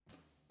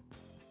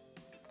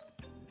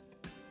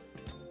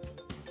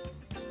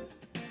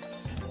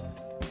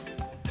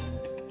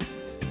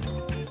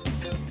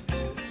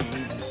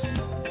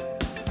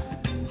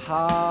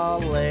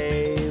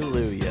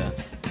Hallelujah.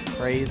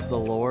 Praise the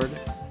Lord.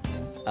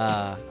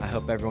 I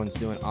hope everyone's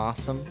doing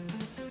awesome.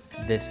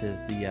 This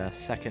is the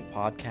second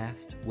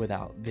podcast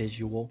without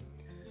visual.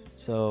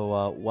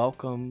 So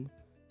welcome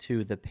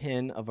to the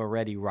Pen of a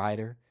Ready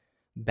Writer,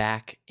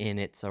 back in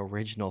its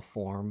original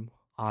form,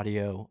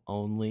 audio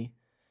only.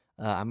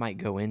 I might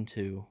go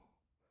into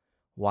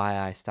why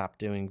I stopped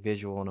doing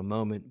visual in a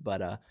moment,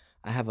 but I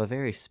have a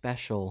very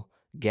special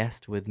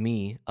guest with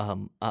me,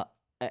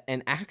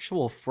 an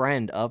actual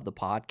friend of the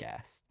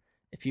podcast.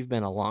 If you've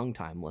been a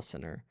long-time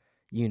listener,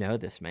 you know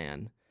this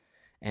man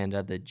and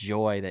the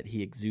joy that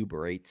he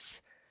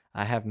exuberates.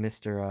 I have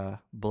Mr.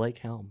 Blake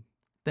Helm.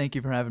 Thank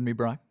you for having me,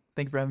 Brock.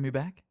 Thank you for having me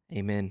back.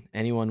 Amen.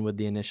 Anyone with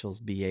the initials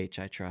BH,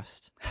 I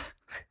trust.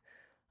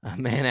 A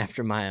man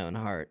after my own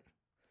heart.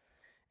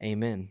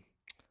 Amen.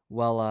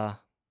 Well,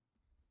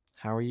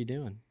 how are you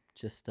doing?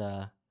 Just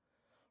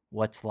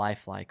what's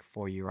life like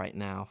for you right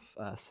now?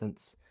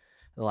 Since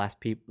the last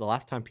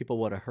time people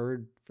would have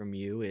heard from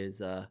you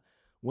is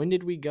when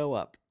did we go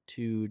up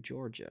to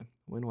Georgia?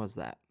 When was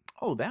that?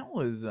 Oh, that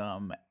was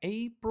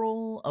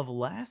April of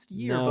last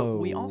year, No but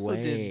we also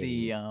did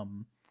the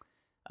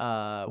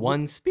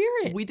One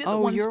Spirit. we did the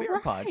One you're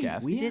Spirit right.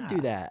 podcast. We did yeah.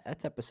 do that.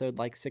 That's episode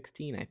like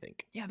 16, I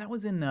think. Yeah, that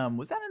was in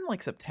was that in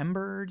like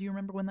September? Do you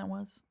remember when that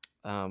was?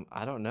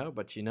 I don't know,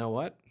 but you know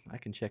what? I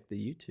can check the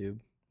YouTube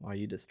while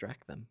you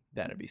distract them.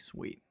 That'd be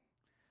sweet.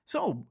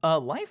 So,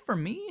 life for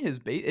me it's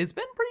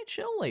been pretty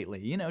chill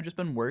lately. You know, just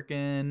been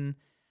working,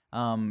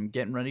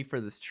 getting ready for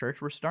this church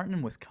we're starting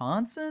in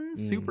Wisconsin.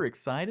 Super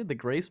excited, the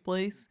Grace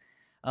Place.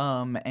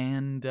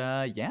 And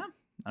yeah,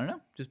 I don't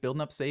know, just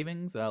building up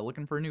savings,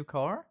 looking for a new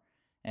car,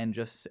 and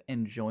just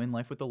enjoying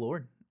life with the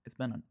Lord. It's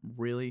been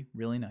really,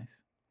 really nice.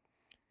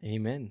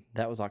 Amen.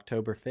 That was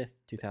October 5th,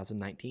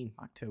 2019.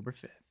 October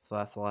 5th. So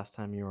that's the last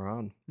time you were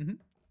on. Mhm.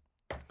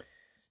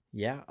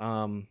 Yeah.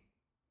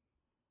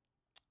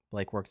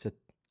 Blake works at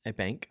a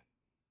bank.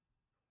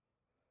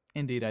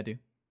 Indeed, I do.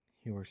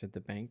 He works at the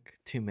bank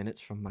 2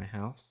 minutes from my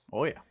house.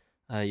 Oh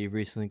yeah. You've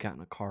recently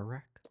gotten a car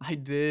wreck. I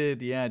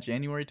did, yeah.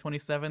 January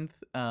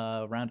 27th,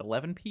 around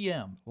 11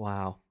 p.m.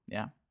 Wow.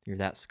 Yeah. You're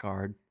that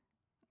scarred.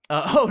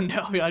 Oh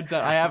no,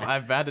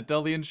 I've had to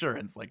tell the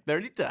insurance like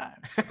 30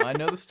 times. I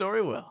know the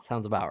story well.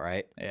 Sounds about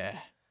right. Yeah.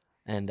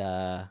 And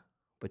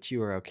but you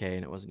were okay,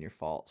 and it wasn't your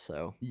fault,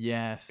 so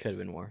Yes. could have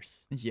been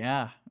worse.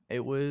 Yeah.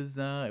 It was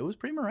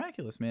pretty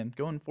miraculous, man.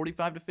 Going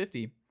 45 to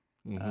 50.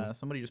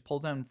 Somebody just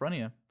pulls out in front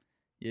of you.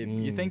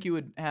 You think you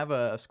would have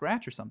a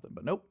scratch or something,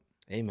 but nope.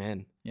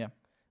 Amen. Yeah.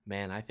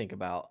 Man, I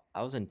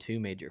was in 2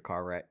 major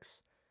car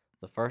wrecks.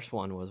 The first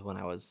one was when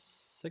I was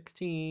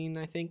 16,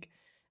 I think.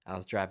 I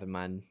was driving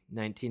my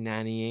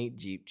 1998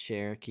 Jeep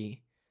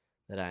Cherokee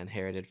that I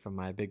inherited from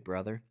my big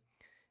brother.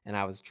 And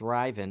I was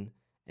driving,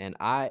 and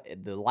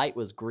the light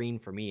was green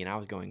for me, and I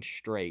was going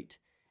straight.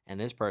 And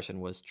this person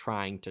was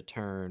trying to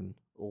turn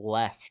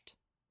left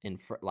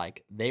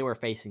like they were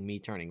facing me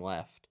turning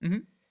left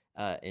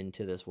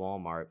into this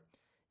Walmart.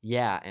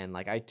 Yeah, and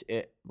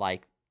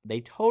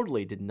they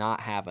totally did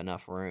not have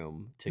enough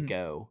room to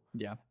go.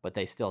 Yeah. But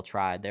they still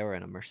tried. They were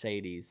in a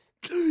Mercedes,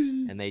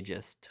 and they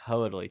just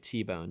totally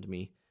T-boned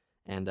me.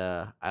 And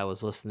I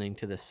was listening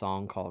to this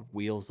song called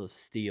Wheels of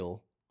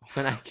Steel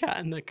when I got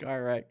in the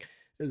car wreck.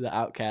 It was an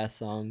Outkast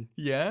song.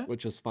 Yeah.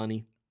 Which was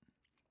funny.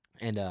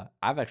 And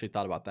I've actually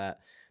thought about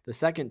that. The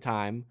second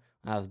time,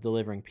 I was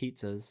delivering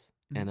pizzas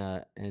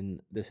in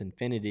this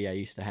Infiniti I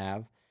used to have,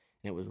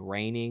 and it was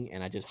raining,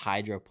 and I just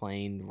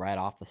hydroplaned right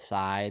off the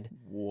side.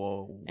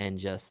 Whoa. And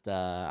just,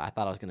 I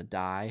thought I was going to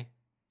die.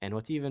 And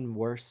what's even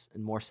worse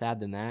and more sad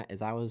than that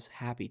is I was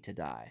happy to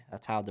die.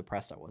 That's how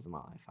depressed I was in my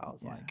life. I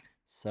was like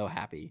so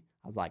happy.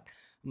 I was like,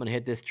 I'm going to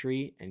hit this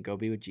tree and go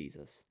be with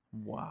Jesus.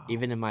 Wow.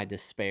 Even in my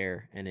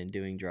despair and in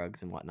doing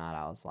drugs and whatnot,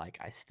 I was like,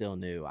 I still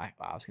knew I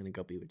was going to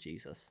go be with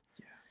Jesus.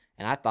 Yeah.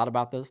 And I thought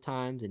about those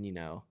times, and,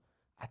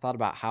 I thought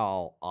about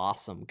how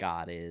awesome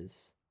God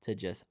is to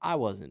just, I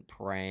wasn't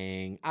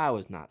praying. I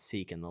was not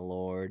seeking the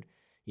Lord,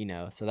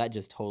 so that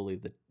just totally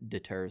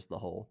deters the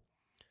whole,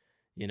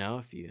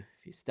 if you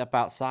step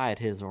outside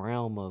his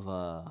realm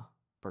of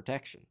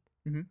protection,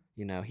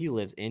 he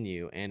lives in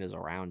you and is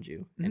around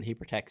you, and he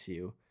protects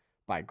you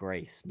by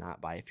grace, not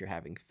by if you're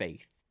having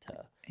faith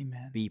to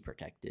be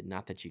protected.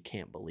 Not that you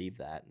can't believe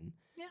that, and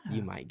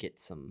you might get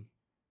some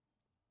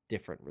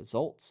different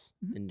results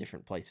in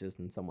different places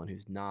than someone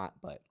who's not,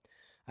 but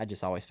I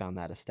just always found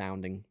that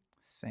astounding.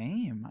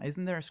 Same.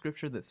 Isn't there a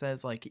scripture that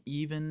says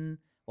even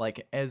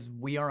as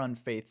we are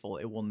unfaithful,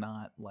 it will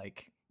not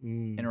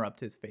interrupt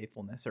his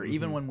faithfulness, or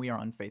even when we are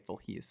unfaithful,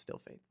 he is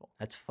still faithful.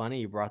 That's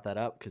funny you brought that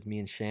up, because me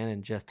and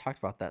Shannon just talked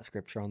about that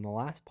scripture on the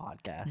last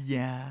podcast.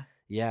 Yeah.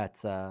 Yeah,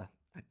 it's I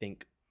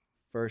think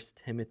 1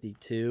 Timothy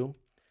 2,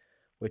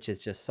 which is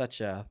just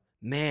such a,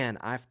 man,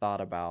 I've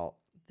thought about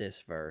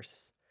this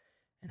verse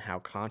and how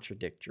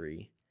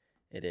contradictory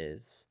it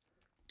is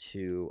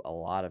to a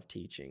lot of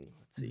teaching.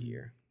 Let's see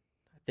here.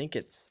 I think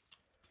it's,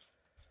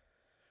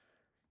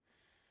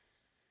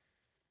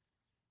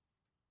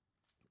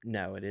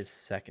 no, it is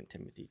 2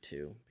 Timothy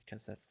 2,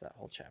 because that's that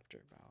whole chapter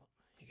about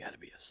you got to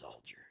be a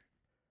soldier.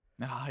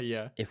 Ah,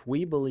 yeah. If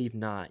we believe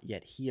not,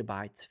 yet he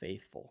abides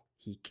faithful.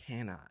 He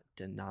cannot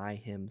deny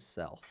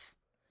himself.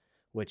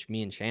 Which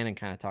me and Shannon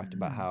kind of talked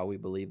about how we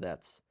believe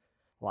that's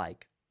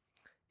like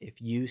if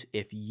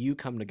you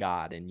come to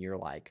God and you're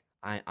like,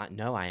 I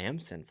know I am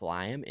sinful,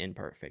 I am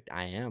imperfect,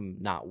 I am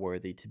not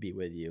worthy to be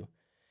with you.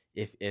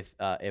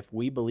 If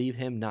we believe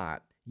him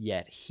not,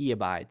 yet he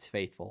abides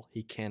faithful,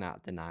 he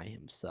cannot deny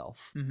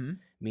himself. Mm-hmm.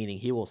 Meaning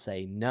he will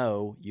say,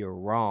 no, you're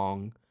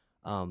wrong.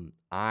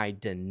 I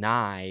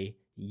deny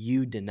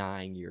you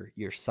denying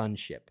your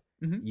sonship,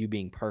 Mm-hmm. you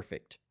being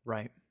perfect.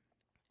 Right.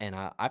 And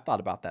I've thought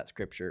about that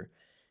scripture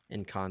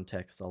in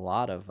context a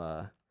lot of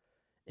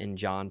in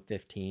John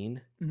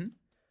 15.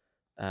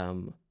 Mm-hmm.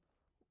 Um,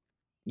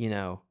 you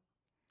know,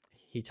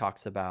 he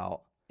talks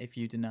about, If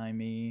you deny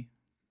me,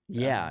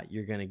 yeah,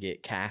 you're going to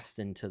get cast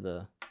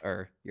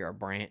or you're a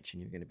branch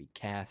and you're going to be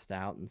cast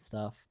out and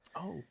stuff.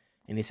 oh,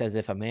 And he says,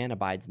 if a man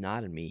abides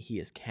not in me, he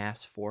is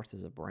cast forth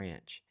as a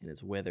branch and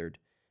is withered.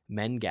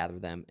 Men gather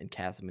them and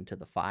cast them into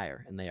the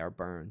fire, and they are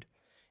burned.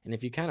 And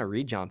if you kind of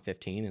read John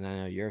 15, and I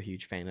know you're a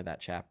huge fan of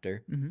that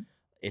chapter, mm-hmm.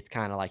 it's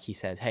kind of like he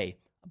says, hey,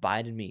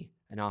 abide in me,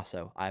 and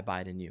also I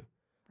abide in you.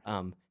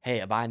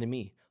 Hey, abide in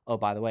me. Oh,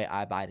 by the way,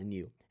 I abide in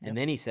you. Yep. And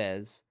then he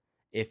says,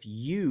 if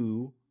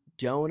you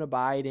don't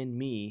abide in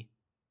me,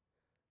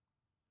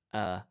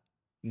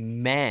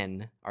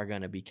 men are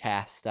going to be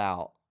cast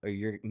out, or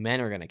your men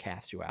are going to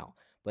cast you out.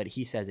 But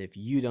he says, if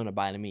you don't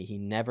abide in me, he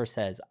never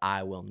says,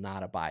 I will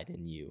not abide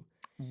in you.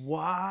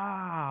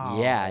 Wow.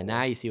 Yeah,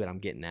 now you see what I'm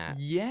getting at.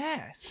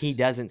 Yes. He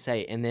doesn't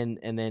say, and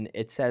then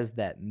it says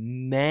that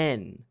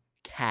men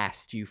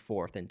cast you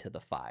forth into the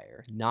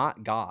fire,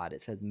 not God.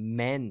 It says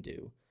men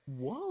do.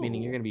 Whoa.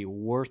 Meaning you're going to be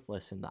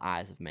worthless in the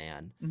eyes of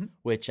man, mm-hmm.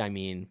 which, I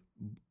mean,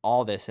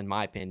 all this, in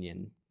my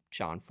opinion,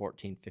 John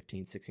 14,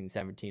 15, 16,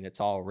 17, it's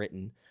all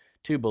written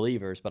to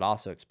believers, but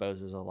also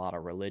exposes a lot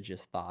of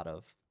religious thought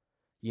of,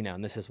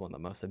 and this is one of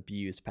the most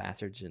abused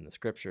passages in the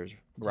scriptures,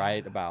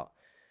 right? Yeah. About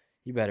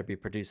you better be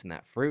producing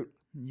that fruit.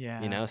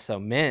 Yeah. So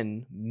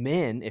men,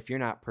 if you're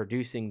not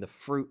producing the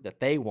fruit that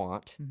they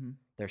want, mm-hmm.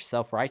 their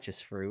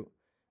self-righteous fruit,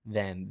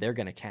 then they're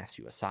going to cast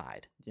you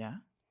aside. Yeah.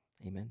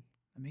 Amen.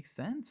 That makes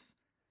sense.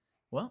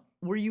 Well,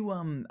 were you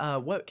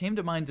what came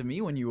to mind to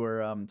me when you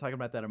were talking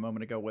about that a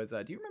moment ago was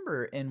do you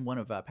remember in one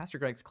of Pastor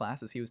Greg's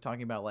classes he was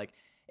talking about like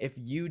if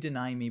you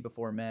deny me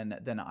before men,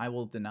 then I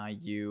will deny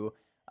you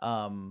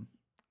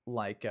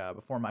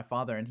before my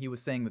Father, and he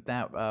was saying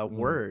that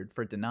word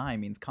for deny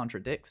means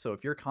contradict. So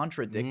if you're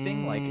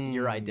contradicting like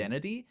your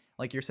identity,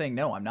 like you're saying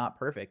no, I'm not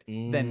perfect,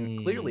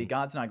 then clearly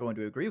God's not going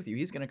to agree with you.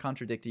 He's going to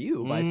contradict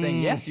you by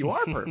saying yes, you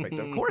are perfect.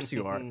 Of course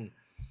you are.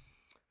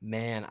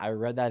 Man, I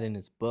read that in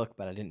his book,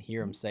 but I didn't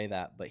hear him say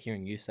that. But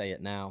hearing you say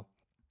it now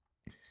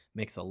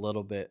makes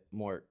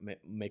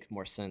makes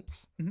more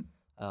sense. Mm-hmm.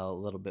 A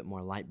little bit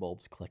more light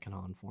bulbs clicking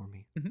on for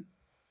me. Mm-hmm.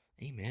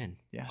 Amen.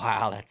 Yeah.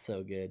 Wow, that's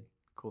so good.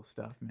 Cool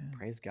stuff, man.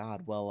 Praise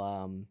God.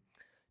 Well,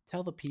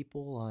 tell the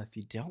people, if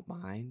you don't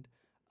mind,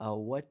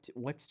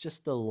 what's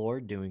just the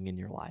Lord doing in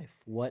your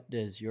life? What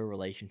does your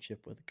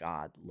relationship with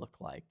God look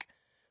like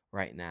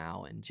right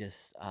now? And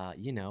just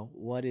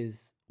what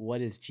is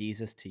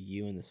Jesus to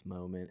you in this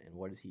moment, and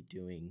what is he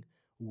doing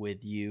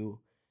with you,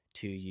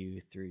 to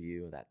you, through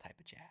you, that type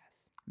of jazz?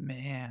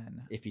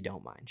 Man, if you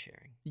don't mind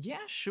sharing.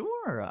 Yeah,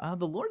 sure.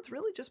 The Lord's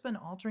really just been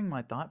altering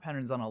my thought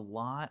patterns on a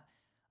lot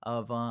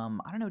of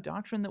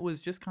doctrine that was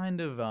just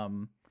kind of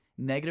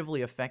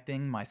negatively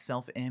affecting my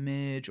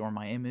self-image or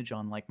my image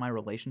on like my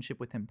relationship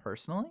with him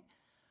personally.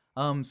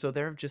 So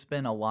there have just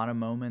been a lot of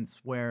moments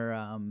where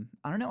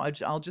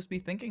I'll just be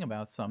thinking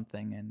about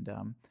something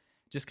and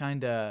just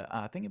kind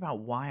of thinking about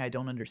why I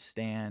don't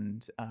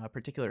understand a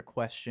particular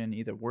question,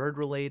 either word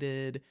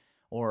related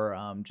or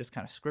just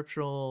kind of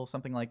scriptural,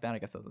 something like that. I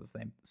guess that's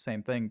the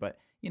same thing, but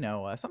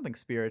something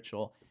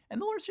spiritual.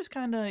 And the Lord's just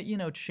kind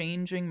of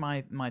changing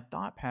my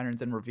thought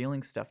patterns and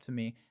revealing stuff to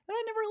me that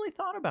I never really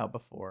thought about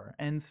before.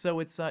 And so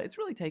it's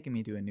really taken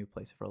me to a new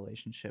place of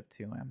relationship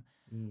to Him.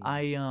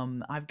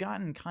 I've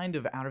gotten kind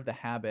of out of the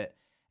habit,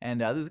 and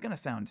this is gonna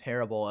sound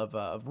terrible,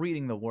 of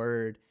reading the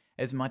Word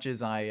as much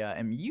as I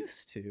am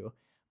used to.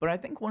 But I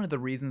think one of the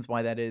reasons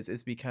why that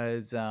is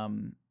because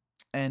don't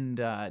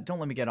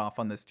let me get off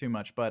on this too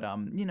much, but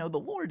the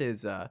Lord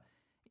is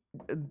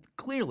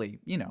clearly,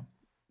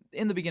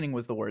 in the beginning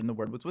was the Word, and the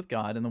Word was with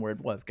God, and the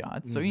Word was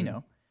God. So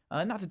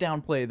not to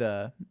downplay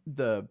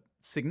the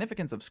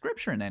significance of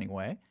Scripture in any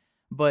way,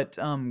 but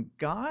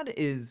God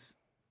is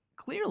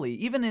clearly,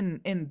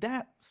 even in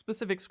that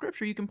specific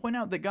scripture, you can point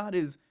out that God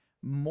is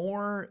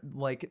more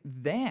like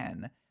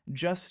than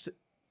just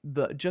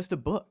a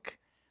book.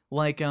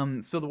 Like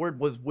so the Word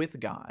was with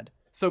God.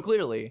 So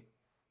clearly,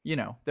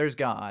 there's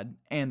God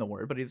and the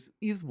Word, but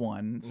he's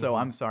one. So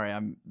I'm sorry,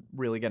 I'm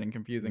really getting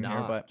confusing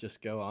here, but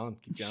just go on,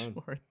 keep going.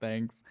 Sure,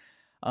 thanks.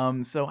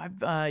 So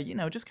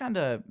I've just kind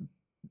of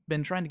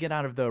been trying to get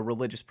out of the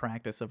religious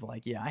practice of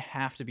like, I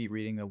have to be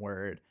reading the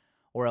Word,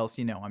 or else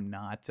I'm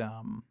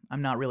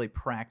not really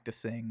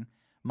practicing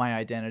my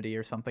identity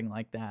or something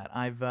like that.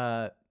 I've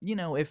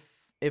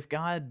if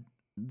God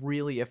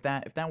really, if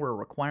that were a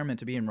requirement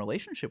to be in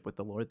relationship with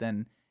the Lord,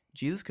 then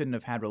Jesus couldn't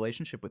have had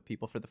relationship with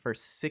people for the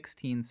first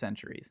 16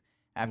 centuries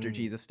after Mm.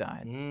 Jesus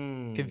died.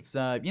 Mm. Because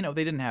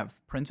they didn't have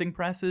printing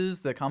presses.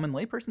 The common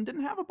layperson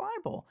didn't have a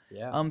Bible.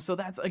 Yeah. So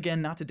that's,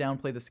 again, not to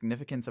downplay the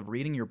significance of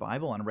reading your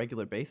Bible on a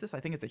regular basis. I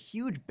think it's a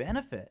huge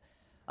benefit.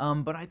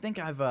 But I think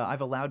I've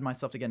allowed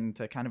myself to get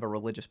into kind of a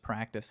religious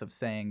practice of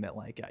saying that,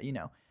 like,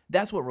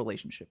 that's what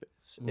relationship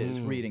is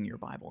Mm. reading your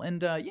Bible.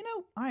 And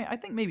I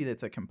think maybe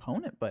that's a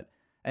component,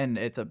 and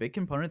it's a big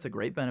component. It's a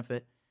great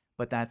benefit,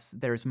 but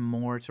there's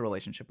more to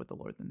relationship with the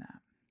Lord than that.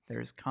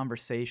 There's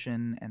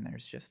conversation, and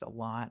there's just a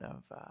lot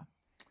of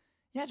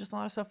just a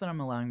lot of stuff that I'm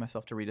allowing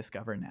myself to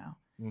rediscover now.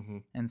 Mm-hmm.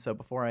 And so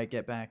before I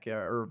get back,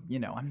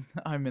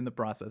 I'm in the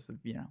process of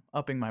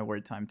upping my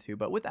word time too,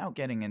 but without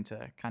getting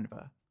into kind of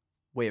a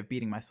way of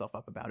beating myself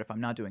up about if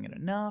I'm not doing it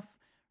enough,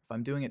 if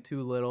I'm doing it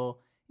too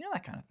little,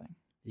 that kind of thing.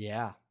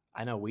 Yeah.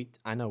 I know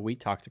we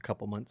talked a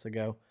couple months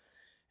ago,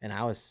 and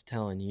I was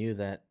telling you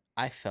that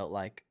I felt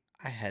like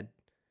I had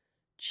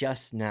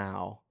just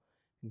now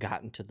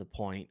gotten to the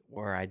point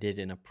where I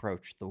didn't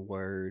approach the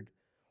word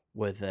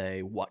with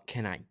a what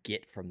can I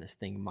get from this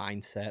thing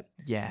mindset,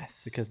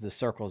 Yes. because the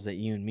circles that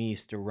you and me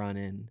used to run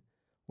in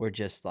were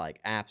just like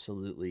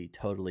absolutely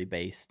totally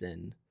based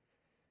in,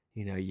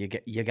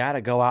 you got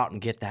to go out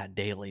and get that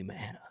daily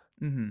manna,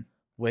 Mm-hmm.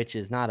 which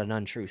is not an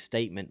untrue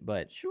statement,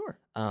 but Sure.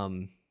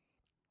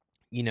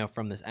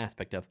 from this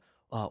aspect of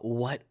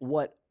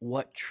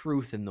what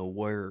truth in the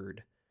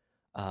word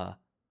uh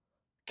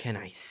can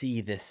I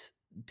see this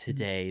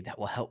today that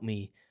will help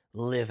me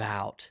live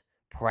out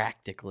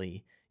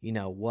practically?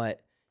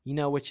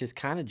 Which is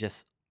kind of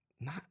just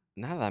not,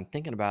 now that I'm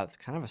thinking about it, it's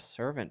kind of a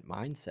servant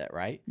mindset,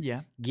 right?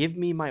 Yeah. Give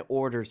me my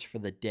orders for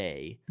the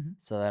day Mhm.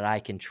 so that I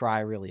can try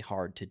really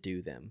hard to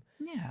do them.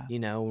 Yeah.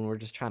 When we're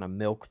just trying to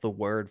milk the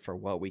word for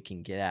what we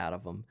can get out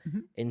of them,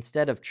 Mhm.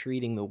 instead of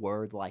treating the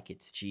word like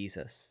it's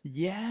Jesus,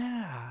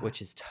 Yeah.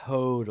 which is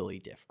totally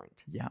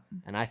different. Yeah.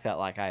 And I felt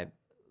like I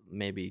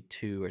maybe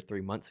 2 or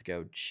 3 months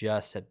ago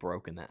just had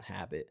broken that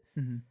habit,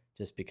 Mm-hmm.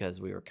 just because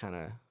we were kind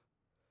of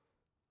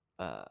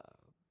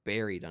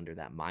buried under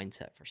that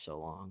mindset for so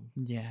long.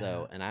 Yeah.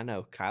 So, and I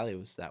know Kylie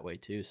was that way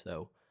too.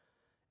 So,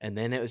 and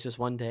then it was just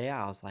one day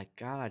I was like,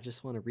 God, I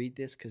just want to read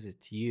this because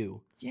it's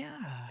you.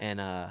 Yeah. And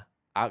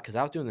because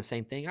I was doing the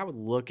same thing. I would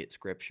look at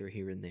scripture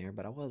here and there,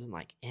 but I wasn't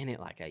like in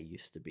it like I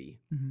used to be.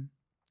 Mm-hmm.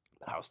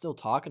 But I was still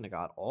talking to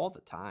God all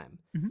the time.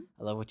 Mm-hmm.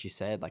 I love what you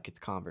said. Like, it's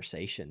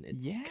conversation,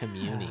 it's Yeah.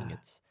 communing.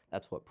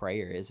 That's what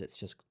prayer is. It's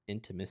just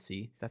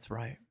intimacy, That's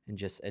right.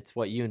 and it's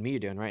what you and me are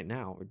doing right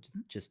now. We're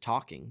Mhm. just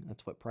talking.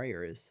 That's what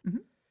prayer is.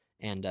 Mhm.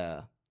 And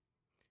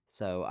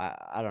so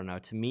I don't know.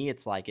 To me,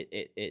 it's like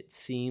it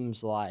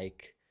seems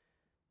like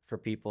for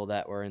people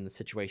that were in the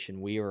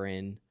situation we were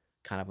in,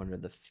 kind of under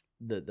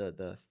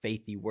the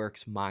faithy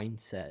works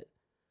mindset,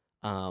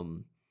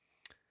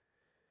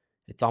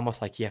 it's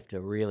almost like you have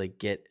to really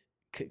get,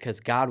 because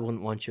God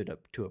wouldn't want you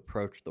to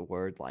approach the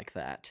word like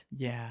that.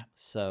 Yeah.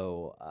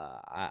 So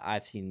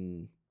I've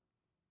seen,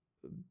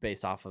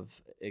 based off of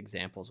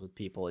examples with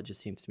people, it just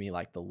seems to me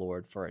like the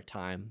Lord for a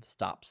time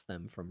stops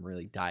them from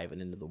really diving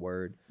into the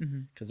word,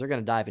 Mm-hmm. because they're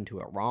going to dive into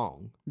a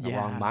wrong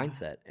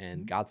mindset,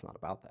 and Mhm. God's not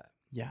about that.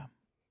 Yeah.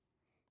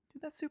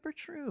 Dude, that's super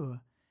true.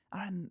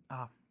 And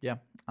yeah,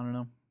 I don't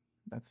know.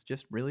 That's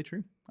just really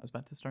true. I was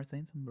about to start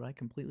saying something, but I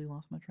completely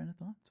lost my train of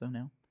thought. So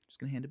now, just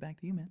gonna hand it back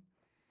to you, man.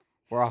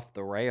 We're off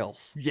the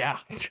rails, Yeah.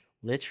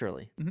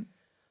 literally.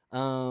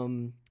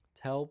 Mhm.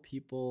 Tell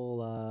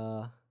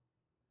people.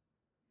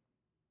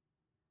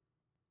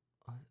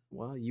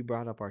 Well, you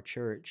brought up our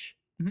church.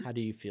 Mhm. How do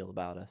you feel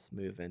about us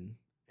moving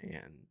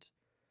and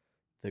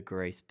the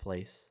Grace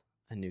Place,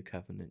 a New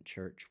Covenant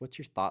church? What's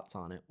your thoughts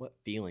on it? What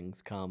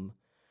feelings come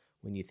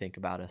when you think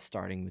about us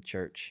starting the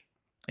church?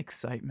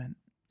 Excitement.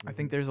 I Mhm.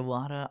 think there's a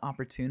lot of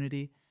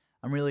opportunity.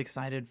 I'm really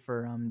excited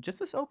for just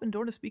this open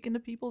door to speak into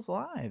people's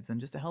lives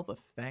and just to help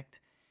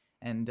affect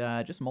and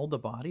just mold the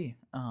body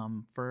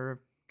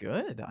for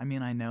good. I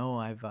mean, I know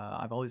I've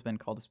always been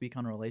called to speak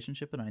on a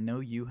relationship, and I know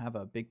you have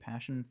a big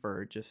passion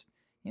for just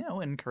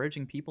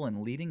encouraging people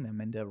and leading them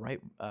into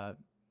right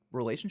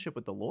relationship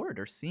with the Lord,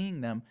 or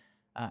seeing them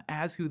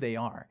as who they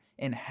are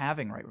and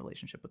having right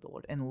relationship with the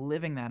Lord and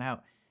living that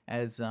out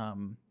as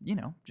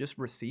just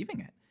receiving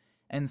it.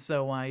 And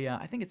so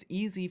I think it's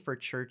easy for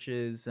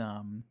churches.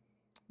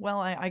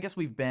 I guess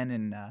we've been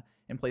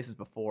in places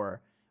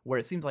before where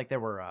it seems like there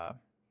were.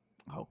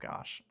 Oh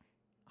gosh,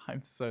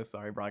 I'm so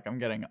sorry, Brock. I'm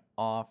getting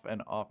off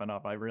and off and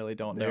off. I really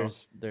don't know.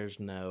 There's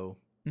no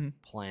Mhm.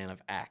 plan of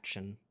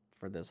action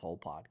for this whole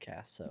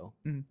podcast, so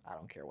Mhm. I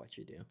don't care what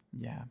you do.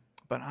 Yeah,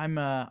 but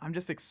I'm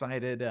just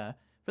excited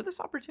for this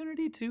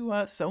opportunity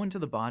to sow into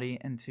the body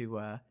and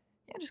to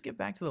just give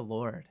back to the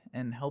Lord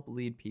and help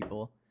lead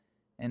people,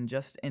 and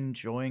just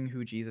enjoying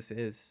who Jesus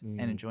is and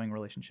Mm. enjoying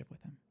relationship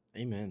with Him.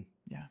 Amen.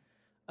 Yeah.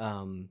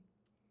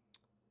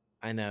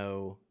 I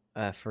know,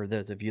 for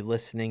those of you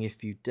listening,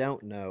 if you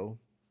don't know,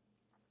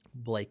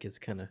 Blake is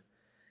kind of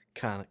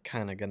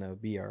gonna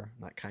be our,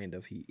 not kind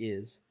of, he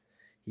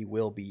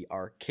will be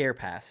our care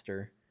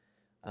pastor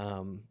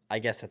I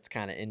guess that's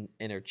kind of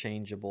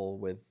interchangeable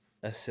with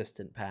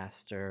assistant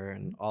pastor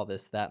and all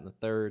this, that, and the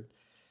third.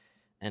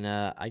 And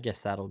I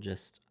guess that'll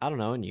just, I don't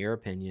know, in your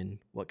opinion,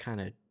 what kind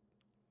of,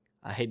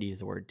 I hate to use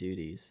the word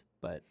duties,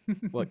 but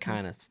what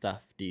kind of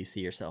stuff do you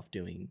see yourself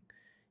doing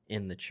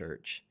in the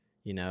church?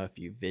 You know, if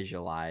you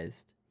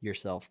visualized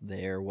yourself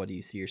there, what do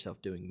you see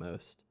yourself doing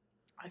most?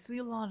 I see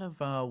a lot of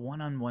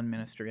one-on-one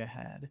ministry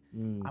ahead.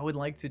 Mm, I would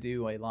like to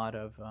do a lot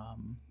of,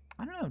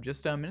 I don't know,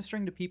 just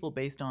ministering to people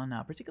based on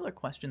particular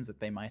questions that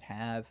they might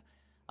have.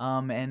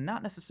 And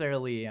not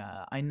necessarily,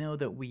 I know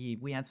that we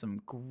had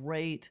some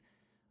great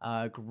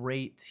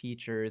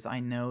teachers. I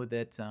know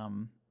that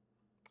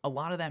a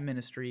lot of that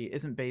ministry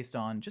isn't based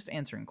on just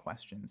answering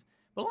questions,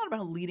 but a lot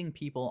about leading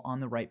people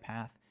on the right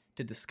path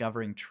to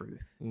discovering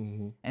truth.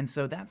 mm-hmm. And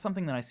so that's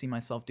something that I see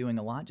myself doing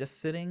a lot, just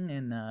sitting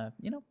in,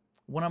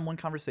 one-on-one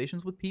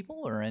conversations with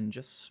people, or in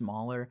just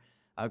smaller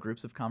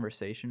groups of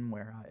conversation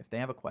where if they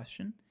have a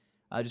question,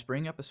 just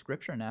bringing up a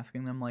scripture and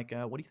asking them, like,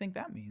 what do you think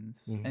that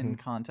means in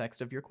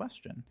context of your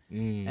question?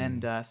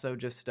 And so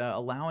just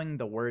allowing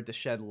the word to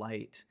shed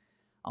light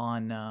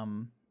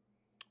on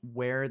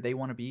where they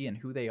want to be and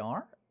who they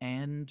are,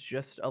 and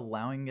just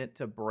allowing it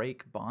to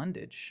break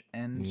bondage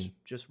and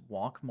just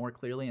walk more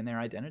clearly in their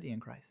identity in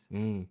Christ.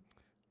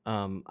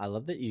 I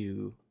love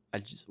that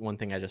one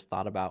thing I just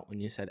thought about when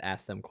you said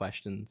ask them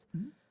questions.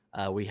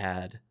 We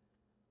had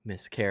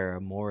Miss Kara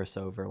Morris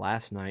over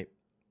last night,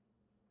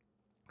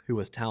 who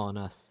was telling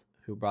us,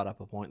 who brought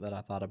up a point that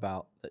I thought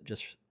about that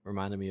just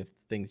reminded me of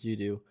things you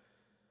do.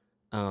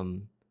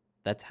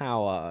 That's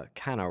how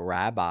kind of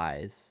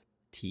rabbis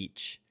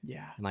teach.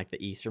 Yeah. In like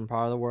the eastern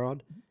part of the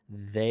world,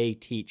 they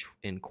teach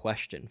in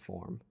question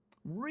form.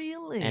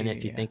 Really? And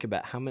if you think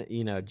about how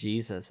many,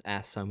 Jesus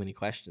asked so many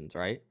questions,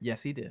 right?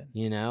 Yes, he did.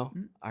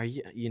 Are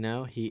you,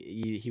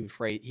 he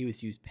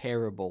would use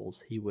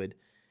parables. He would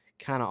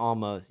kind of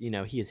almost,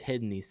 he has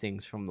hidden these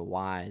things from the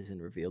wise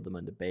and revealed them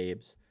unto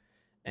babes.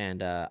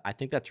 And I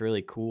think that's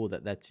really cool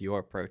that that's your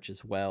approach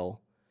as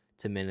well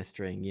to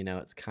ministering.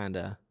 It's kind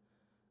of,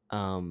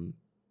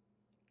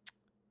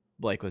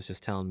 Blake was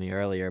just telling me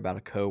earlier about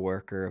a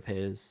coworker of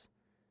his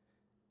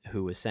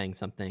who was saying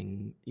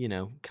something,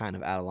 kind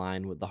of out of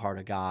line with the heart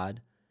of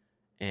God.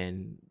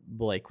 And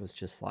Blake was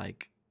just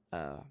like,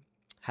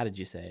 how did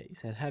you say it? He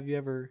said, have you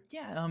ever...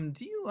 Yeah,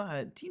 do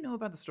you know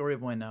about the story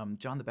of when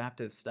John the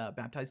Baptist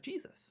baptized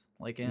Jesus?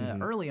 Like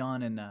early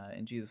on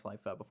in Jesus'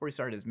 life, before he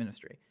started his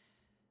ministry.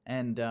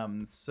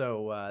 And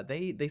so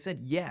they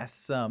said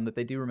yes, that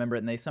they do remember it,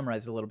 and they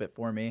summarized it a little bit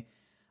for me.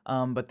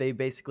 But they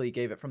basically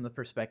gave it from the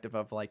perspective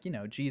of, like,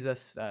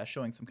 Jesus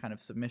showing some kind of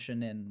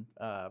submission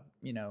and,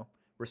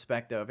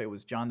 respect of, it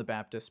was John the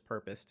Baptist's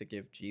purpose to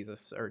give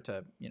Jesus, or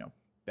to,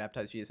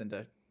 baptize Jesus and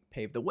to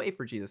pave the way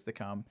for Jesus to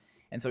come.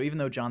 And so even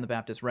though John the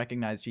Baptist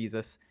recognized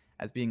Jesus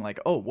as being like,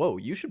 oh, whoa,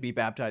 you should be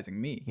baptizing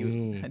me,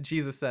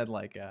 Jesus said,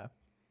 like,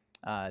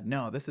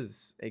 no, this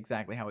is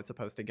exactly how it's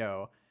supposed to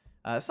go.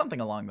 Something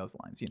along those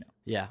lines,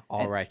 Yeah,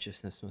 all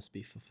righteousness must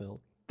be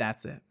fulfilled.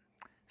 That's it.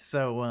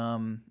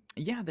 So,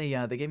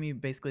 they gave me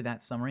basically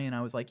that summary, and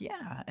I was like,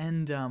 yeah.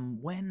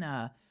 And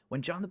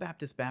when John the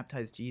Baptist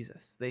baptized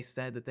Jesus, they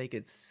said that they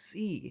could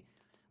see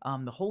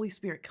the Holy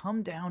Spirit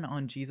come down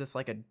on Jesus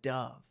like a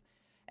dove,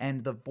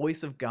 and the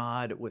voice of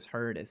God was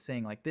heard as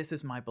saying, like, this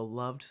is my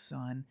beloved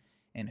Son,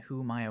 in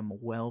whom I am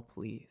well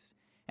pleased.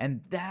 And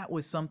that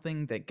was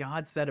something that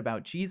God said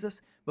about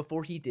Jesus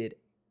before he did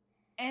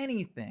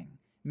anything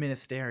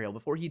ministerial,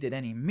 before he did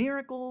any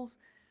miracles.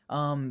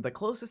 The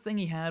closest thing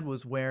he had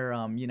was where,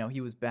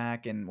 he was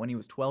back, and when he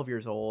was 12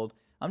 years old,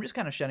 I'm just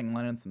kind of shedding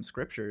light on some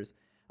scriptures.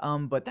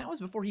 But that was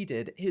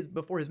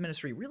before his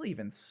ministry really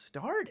even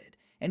started.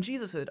 And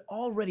Jesus had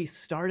already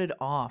started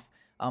off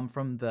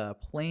from the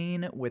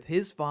plane with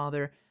his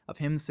Father, of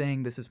him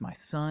saying, this is my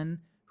Son,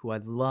 who I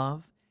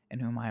love, and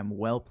whom I am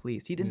well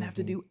pleased. He didn't have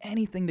to do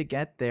anything to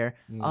get there,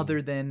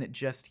 other than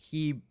just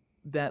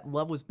that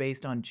love was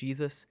based on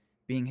Jesus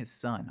being his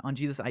Son, on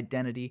Jesus'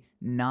 identity,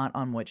 not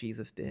on what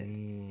Jesus did.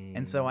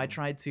 And so I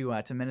tried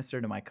to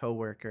minister to my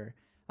coworker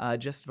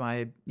just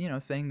by,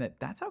 saying that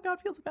that's how God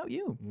feels about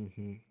you.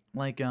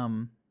 Like,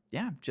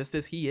 just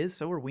as he is,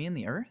 so are we in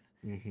the earth.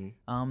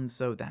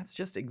 So that's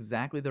just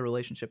exactly the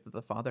relationship that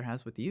the Father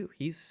has with you.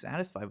 He's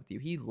satisfied with you.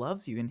 He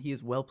loves you, and he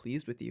is well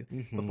pleased with you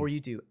before you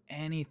do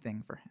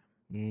anything for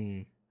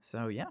him.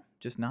 So yeah,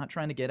 just not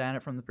trying to get at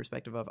it from the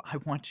perspective of, I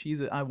want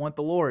Jesus, I want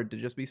the Lord to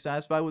just be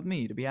satisfied with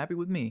me, to be happy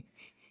with me.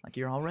 Like,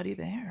 you're already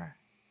there.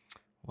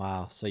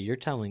 Wow. So you're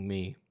telling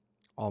me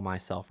all my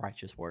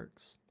self-righteous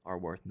works are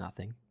worth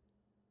nothing?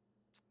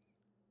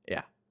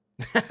 Yeah.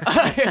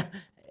 Yeah.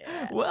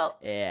 Well,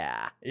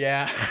 Yeah.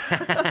 Yeah.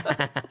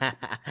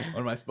 One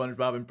of my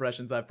SpongeBob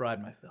impressions I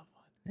pride myself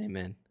on.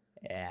 Amen.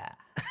 Yeah.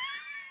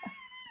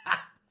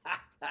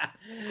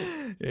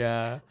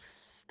 Yeah.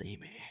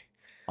 Steamy.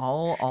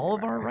 All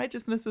of our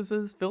righteousness is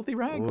as filthy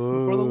rags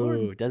before the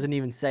Lord. Doesn't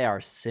even say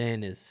our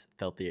sin is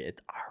filthy.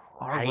 It's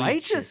our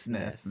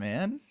righteousness,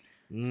 man.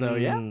 So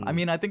yeah, I Mm,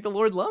 mean, I think the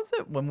Lord loves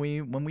it when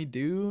we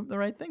do the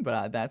right thing,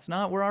 but that's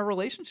not where our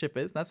relationship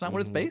is. That's not what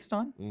it's mm-hmm, based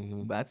on.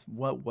 mm-hmm. That's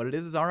what it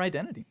is our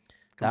identity,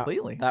 That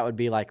completely. that would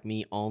be like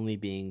me only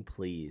being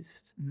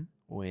pleased Mhm.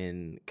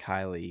 when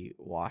Kylie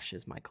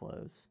washes my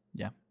clothes.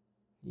 Yeah.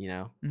 You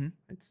know, Mhm.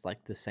 it's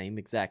like the same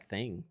exact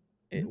thing.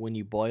 Mhm. When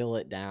you boil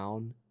it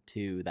down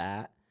to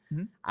that,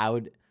 Mhm. I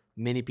would.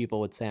 Many people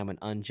would say I'm an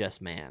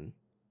unjust man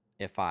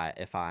if I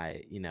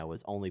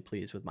was only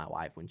pleased with my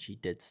wife when she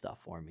did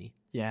stuff for me,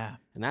 Yeah.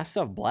 and that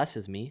stuff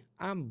blesses me.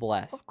 I'm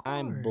blessed. Of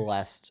I'm course.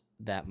 blessed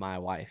that my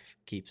wife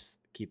keeps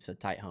a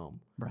tight home.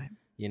 Right.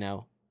 You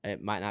know,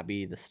 it might not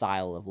be the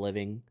style of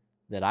living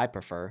that I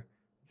prefer,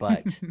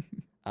 but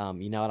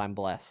you know what? I'm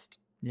blessed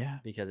Yeah.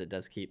 because it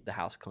does keep the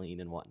house clean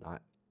and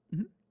whatnot.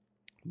 Mhm.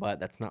 But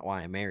that's not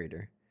why I married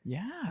her.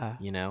 Yeah.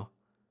 You know,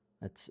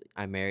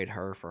 I married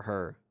her for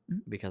her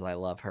Mhm. because I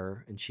love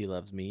her and she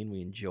loves me and we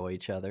enjoy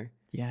each other.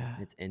 Yeah.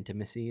 It's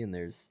intimacy and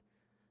there's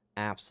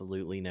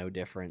absolutely no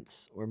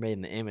difference. We're made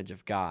in the image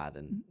of God,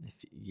 and Mhm.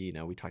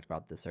 if we talked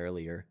about this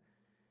earlier.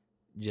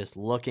 Just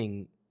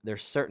looking,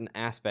 there's certain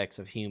aspects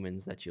of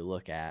humans that you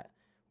look at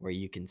where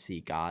you can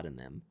see God in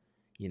them.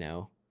 You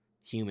know,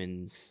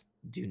 humans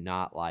do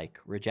not like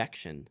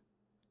rejection.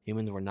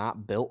 Humans were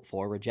not built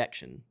for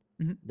rejection.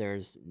 Mhm.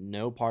 There's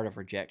no part of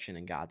rejection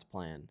in God's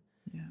plan.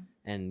 Yeah.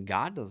 And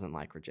God doesn't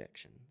like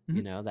rejection.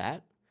 Mhm.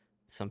 That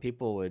some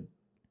people would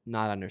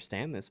not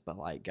understand this, but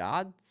like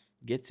God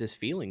gets his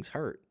feelings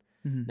hurt.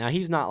 Mhm. Now,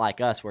 he's not like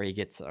us where he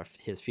gets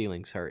his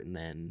feelings hurt and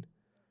then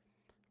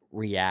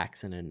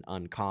reacts in an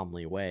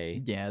uncomely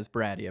way. Yeah, is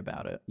bratty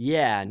about it.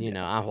 Yeah, and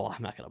Yeah.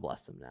 I'm not gonna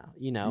bless him now,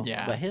 but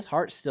Yeah. his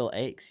heart still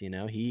aches,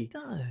 It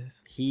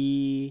does.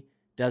 he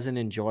doesn't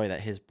enjoy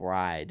that his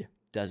bride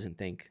doesn't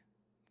think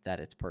that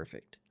it's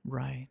perfect,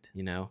 Right.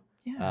 you know?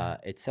 Yeah.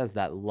 It says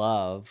that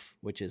love,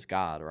 which is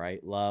God,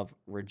 right? Love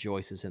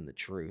rejoices in the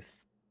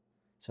truth.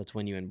 So it's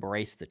when you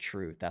embrace the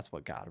truth, that's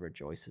what God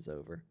rejoices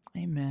over.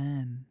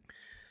 Amen.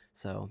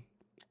 So,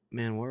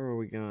 man, where were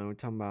we going? We're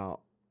talking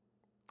about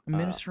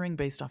Ministering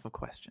based off of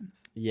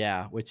questions.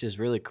 yeah, which is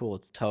really cool.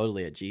 It's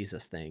totally a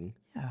Jesus thing.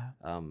 Yeah.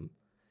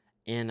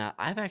 And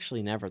I've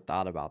actually never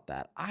thought about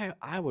that.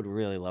 I would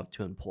really love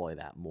to employ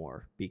that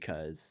more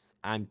because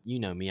you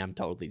know me, I'm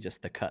totally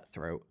just the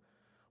cutthroat.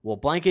 Well,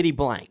 blankety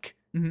blank.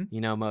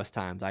 Mhm. Most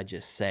times I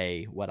just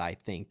say what I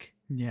think.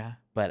 Yeah.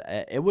 But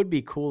it would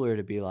be cooler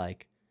to be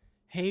like,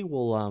 hey,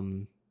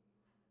 well,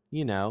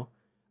 you know,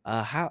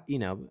 how,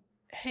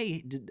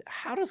 hey,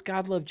 how does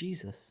God love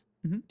Jesus?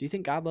 Mhm. Do you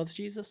think God loves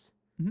Jesus?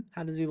 Mhm.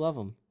 How does he love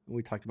him?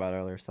 We talked about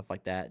earlier, stuff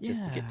like that,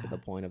 just to get to the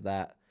Yeah. point of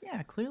that.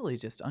 Yeah, clearly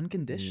just Mm,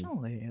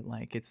 unconditionally.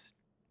 Like it's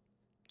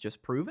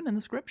just proven in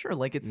the scripture.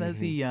 Like it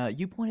says mm-hmm,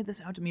 you pointed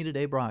this out to me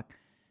today, Brock.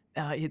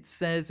 It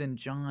says in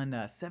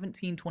John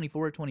 17,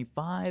 24,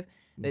 25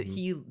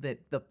 mm-hmm,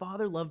 that the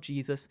Father loved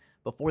Jesus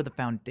before the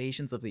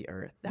foundations of the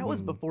earth. That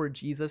was mm, before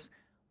Jesus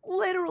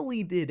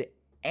literally did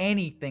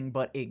anything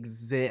but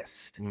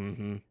exist.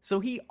 mm-hmm. So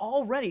he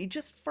already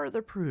just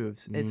further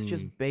proves it's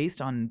just Mm,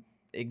 based on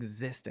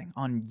existing,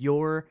 on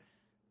your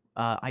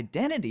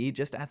identity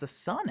just as a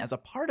son, as a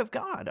part of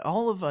God.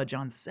 All of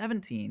John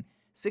 17,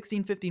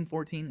 16, 15,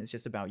 14 is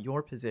just about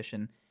your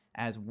position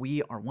as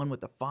we are one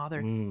with the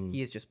Father. mm.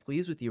 He is just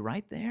pleased with you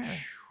right there.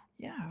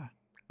 Phew. Yeah.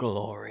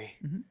 Glory.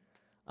 Mhm.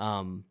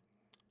 Um,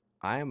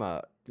 I am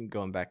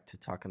going back to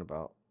talking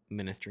about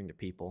ministering to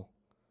people.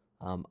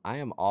 I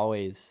am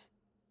always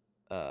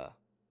uh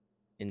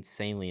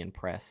insanely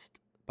impressed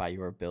by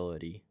your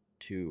ability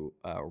to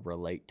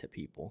relate to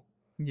people.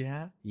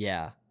 Yeah.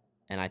 Yeah,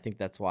 and I think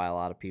that's why a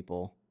lot of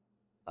people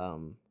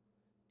um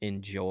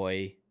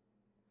enjoy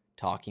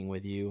talking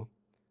with you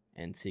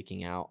and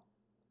seeking out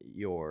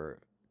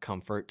your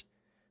comfort.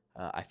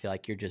 I feel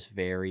like you're just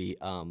very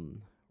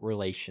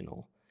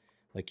relational.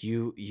 Like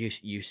you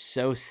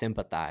so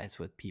sympathize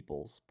with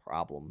people's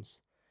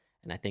problems,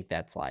 and I think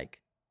that's like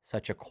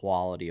such a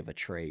quality of a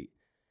trait.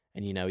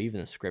 And even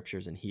the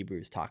scriptures in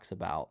Hebrews talks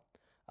about,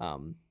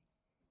 um,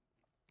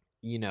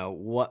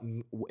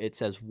 it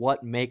says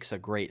what makes a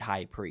great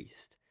high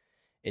priest.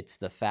 It's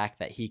the fact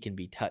that he can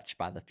be touched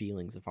by the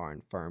feelings of our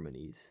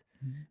infirmities,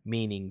 Mhm.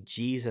 meaning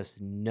Jesus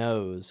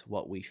knows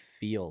what we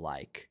feel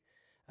like.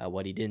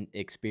 What he didn't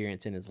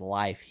experience in his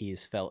life,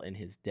 he's felt in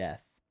his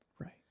death.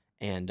 Right.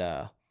 And,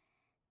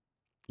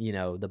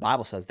 the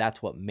Bible says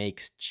that's what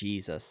makes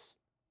Jesus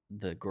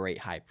the great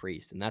high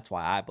priest. And that's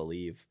why I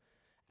believe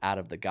out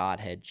of the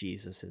Godhead,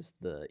 Jesus is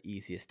the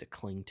easiest to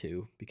cling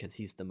to because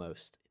he's the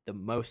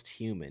most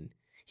human.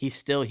 He's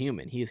still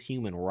human. He is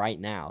human right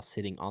now,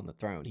 sitting on the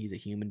throne. He's a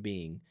human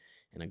being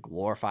in a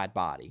glorified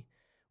body,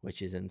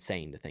 which is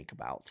insane to think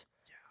about.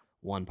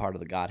 One part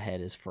of the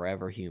Godhead is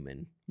forever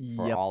human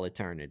for Yep. all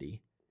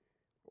eternity,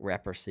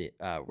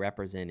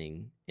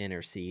 representing,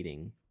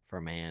 interceding for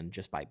man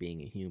just by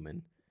being a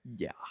human.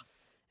 Yeah.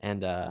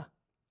 And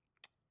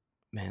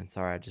man,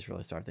 sorry, I just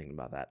really started thinking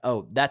about that.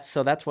 Oh, that's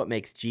what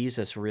makes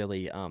Jesus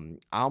really I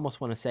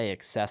almost want to say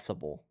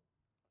accessible,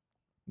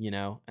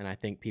 and I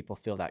think people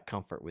feel that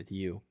comfort with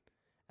you.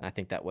 And I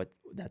think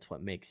that's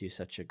what makes you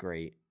such a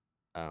great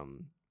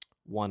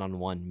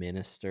one-on-one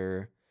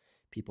minister.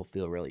 People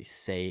feel really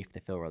safe. They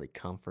feel really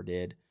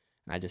comforted.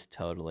 And I just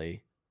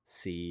totally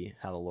see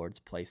how the Lord's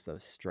placed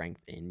those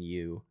strength in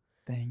you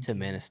Thank to you.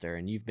 minister.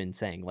 And you've been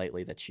saying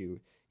lately that you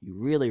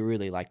really,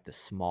 really like the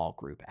small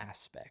group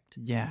aspect.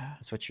 Yeah.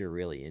 That's what you're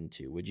really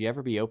into. Would you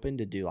ever be open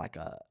to do like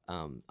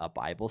a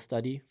Bible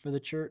study for the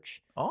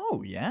church?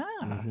 Oh, yeah.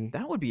 Mm-hmm.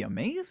 That would be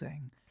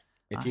amazing.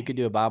 If you could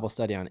do a Bible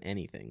study on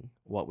anything,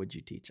 what would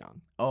you teach on?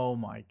 Oh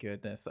my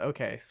goodness.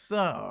 Okay,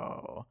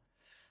 so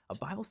a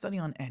Bible study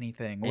on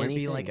anything. Would it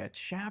be like Anything. a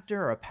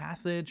chapter or a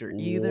passage or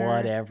either?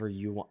 Whatever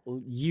you want.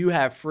 You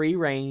have free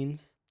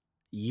reins.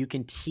 You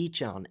can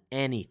teach on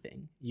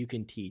anything. You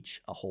can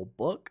teach a whole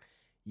book.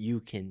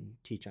 You can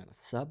teach on a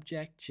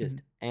subject,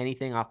 just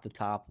anything off the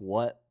top.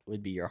 What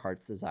would be your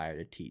heart's desire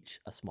to teach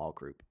a small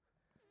group?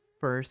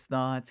 First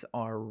thoughts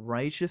are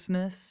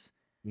righteousness.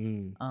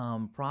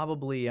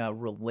 Probably a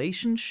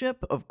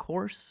relationship, of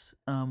course,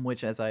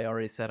 which, as I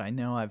already said, I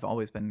know I've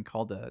always been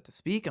called to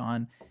speak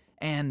on.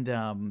 And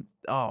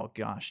oh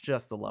gosh,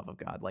 just the love of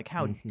God. Like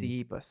how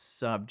deep a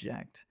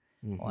subject.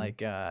 Like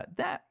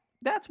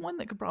that's one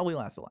that could probably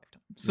last a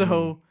lifetime.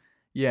 So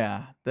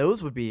yeah,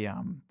 those would be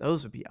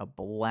a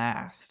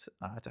blast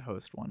to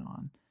host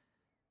one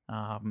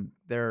on.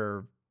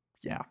 They're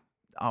yeah.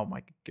 Oh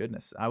my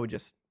goodness, I would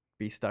just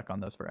be stuck on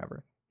those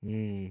forever.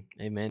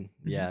 Amen.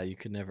 Yeah, you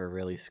could never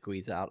really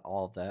squeeze out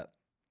all of that.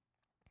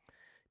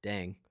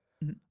 Dang.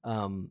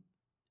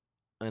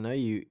 I know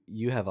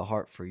you have a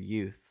heart for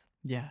youth.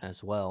 Yeah.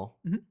 As well.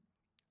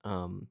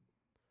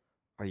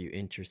 Are you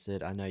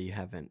interested? I know you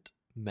haven't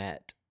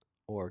met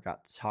or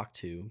got to talk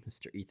to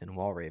Mr. Ethan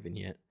Walraven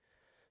yet,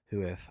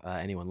 who, if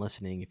anyone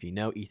listening, if you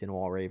know Ethan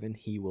Walraven,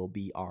 he will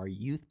be our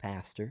youth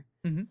pastor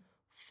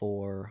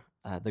for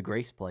the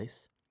Grace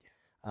Place.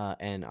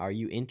 And are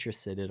you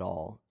interested at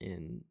all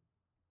in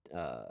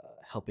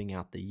helping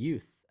out the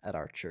youth at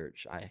our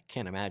church? I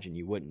can't imagine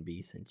you wouldn't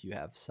be, since you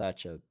have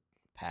such a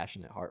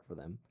passionate heart for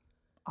them.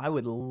 I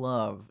would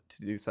love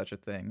to do such a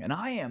thing. And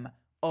I am,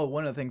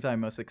 one of the things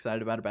I'm most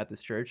excited about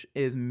this church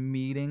is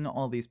meeting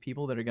all these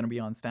people that are going to be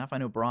on staff. I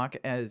know Brock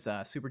has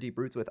super deep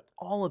roots with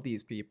all of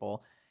these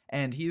people,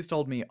 and he's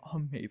told me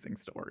amazing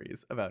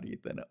stories about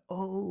Ethan.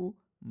 Oh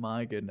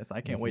my goodness.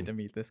 I can't wait to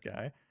meet this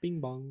guy. Bing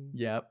bong.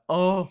 Yep.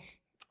 Oh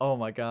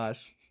my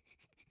gosh.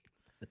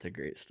 That's a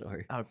great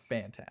story. A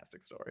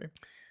fantastic story.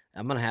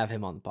 I'm going to have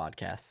him on the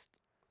podcast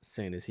as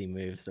soon as he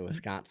moves to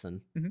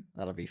Wisconsin.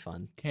 That'll be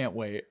fun. Can't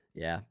wait.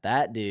 Yeah,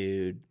 that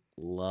dude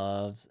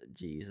loves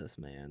Jesus,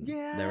 man.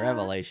 Yeah. The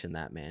revelation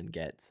that man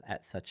gets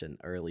at such an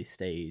early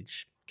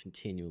stage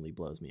continually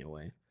blows me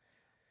away.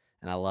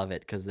 And I love it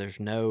because there's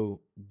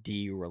no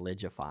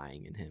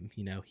de-religifying in him.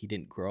 You know, he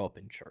didn't grow up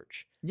in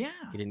church. Yeah.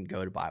 He didn't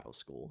go to Bible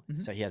school.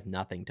 So he has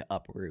nothing to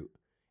uproot.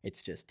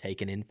 It's just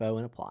taking info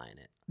and applying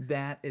it.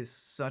 That is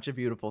such a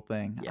beautiful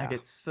thing. Yeah. I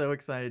get so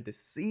excited to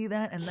see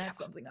that, and that's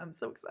something I'm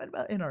so excited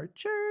about in our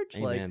church.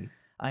 Amen.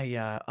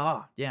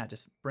 Like,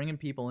 just bringing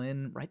people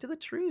in right to the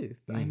truth.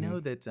 I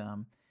know that,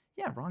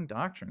 wrong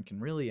doctrine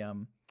can really,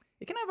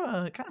 it can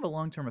have a kind of a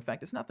long-term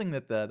effect. It's nothing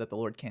that the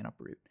Lord can't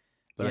uproot,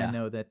 but I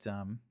know that,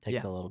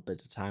 takes a little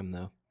bit of time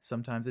though.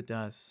 Sometimes it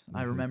does.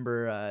 I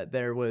remember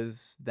there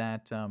was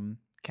that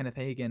Kenneth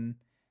Hagin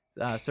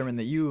sermon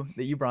that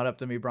you brought up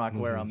to me, Brock,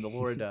 where the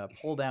Lord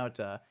pulled out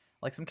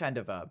like some kind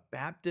of a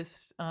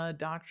Baptist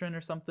doctrine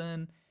or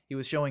something. He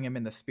was showing him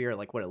in the spirit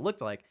like what it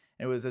looked like.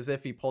 It was as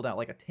if he pulled out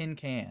like a tin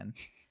can,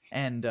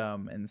 and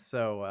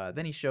so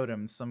then he showed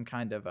him some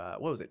kind of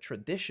what was it,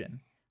 tradition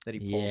that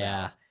he pulled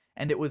out,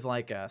 and it was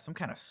like some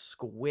kind of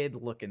squid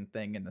looking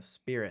thing in the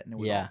spirit, and it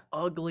was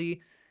all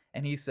ugly.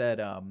 And he said,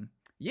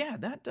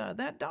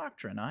 that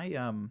doctrine,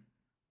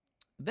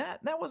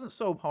 that wasn't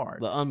so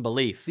hard. The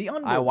unbelief.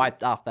 I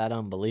wiped off that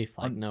unbelief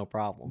like no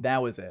problem.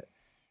 That was it.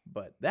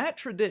 But that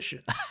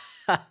tradition,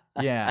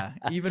 yeah,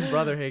 even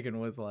Brother Hagin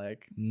was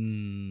like,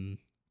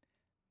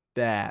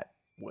 that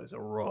was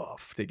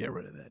rough to get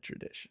rid of that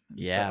tradition.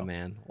 And so,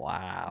 man.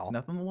 Wow. It's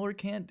nothing the Lord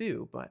can't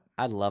do, but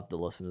I'd love to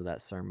listen to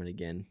that sermon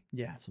again.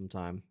 Yeah.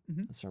 Sometime.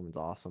 The sermon's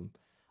awesome.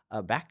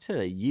 Back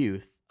to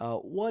youth.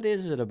 What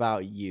is it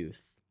about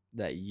youth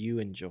that you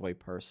enjoy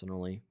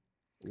personally?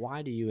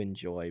 Why do you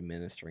enjoy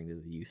ministering to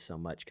the youth so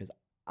much? Because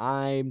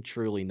I'm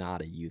truly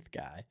not a youth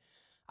guy.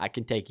 I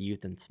can take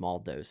youth in small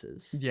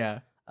doses. Yeah.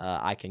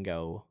 I can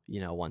go,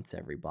 once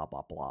every blah,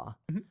 blah, blah.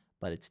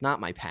 But it's not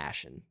my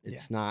passion.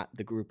 It's not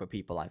the group of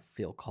people I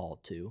feel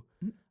called to.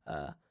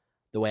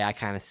 The way I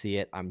kind of see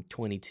it, I'm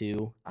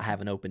 22. I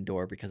have an open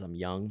door because I'm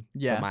young.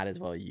 So I might as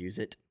well use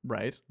it.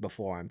 Right.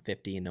 Before I'm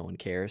 50 and no one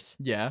cares.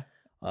 Yeah.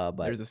 But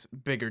there's this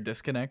bigger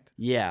disconnect.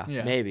 Yeah,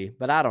 maybe.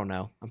 But I don't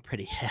know. I'm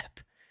pretty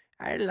hip.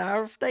 I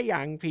love the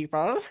young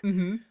people.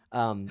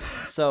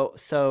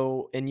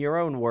 So in your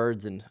own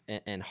words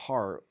and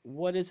heart,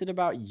 what is it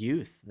about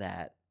youth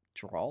that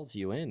draws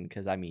you in?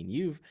 Because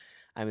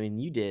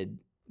you did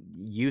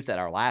youth at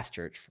our last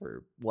church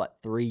for what,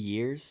 3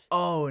 years?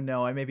 Oh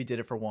no, I maybe did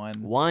it for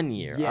 1 1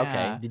 year. Yeah.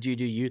 Okay. Did you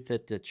do youth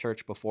at the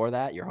church before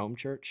that, your home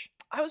church?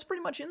 I was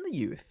pretty much in the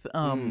youth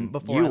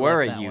before You I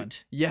were left a that one.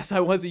 Ute. Yes, I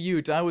was a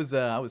Ute. I was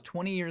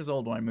 20 years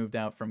old when I moved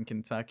out from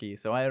Kentucky,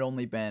 so I had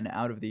only been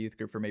out of the youth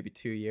group for maybe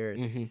 2 years,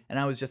 Hmm. and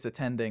I was just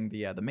attending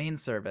the main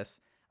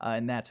service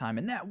in that time,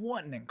 and that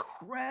what an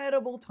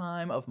incredible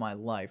time of my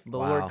life. The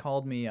Lord Wow.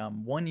 called me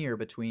 1 year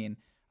between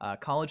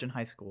college and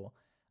high school.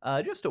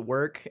 Just to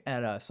work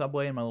at a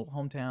Subway in my little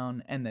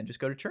hometown, and then just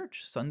go to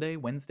church Sunday,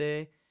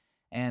 Wednesday,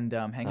 and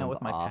hang out Sounds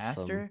with my awesome.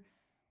 pastor.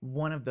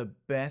 One of the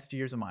best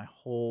years of my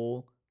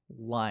whole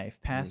life.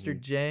 Pastor Hmm.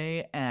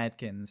 Jay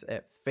Adkins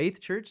at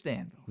Faith Church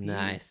Danville. He's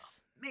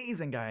Nice.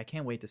 amazing guy. I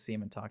can't wait to see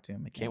him and talk to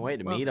him Can't again. wait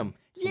to Love meet him. him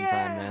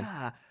sometime, man.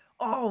 Yeah.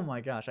 Oh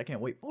my gosh, I can't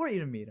wait for you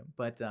to meet him.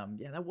 But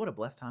yeah, that what a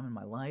blessed time in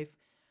my life.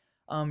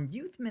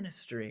 Youth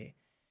ministry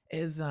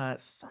is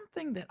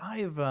something that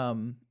I've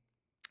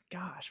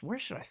gosh, where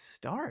should I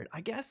start?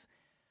 I guess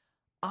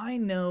I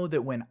know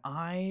that when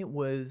I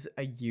was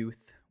a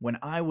youth, when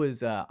I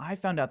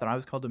found out that I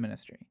was called to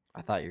ministry.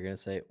 I thought you were gonna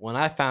say when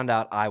I found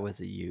out I was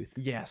a youth.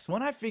 Yes,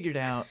 when I figured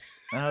out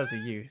that I was a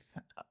youth,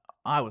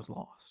 I was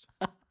lost.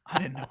 I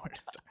didn't know where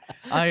to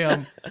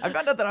start. I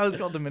found out that I was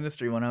called to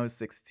ministry when I was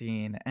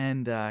 16,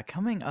 and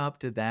coming up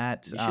to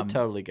that, You should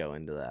totally go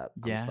into that.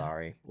 I'm yeah,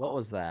 sorry. What oh,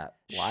 was that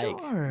like?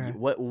 sure,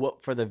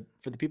 What for the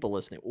people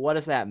listening? What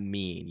does that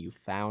mean? You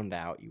found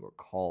out you were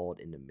called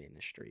into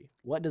ministry.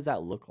 What does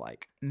that look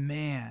like?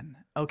 man.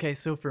 Okay,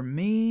 so for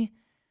me,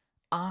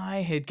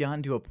 I had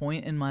gotten to a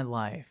point in my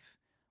life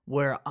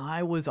where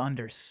I was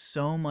under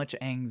so much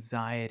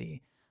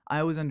anxiety.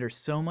 I was under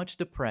so much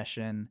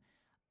depression.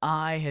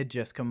 I had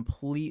just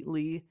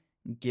completely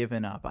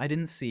given up. I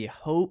didn't see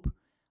hope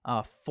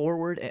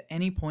forward at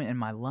any point in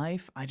my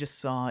life. I just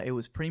saw it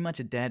was pretty much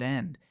a dead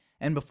end.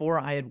 And before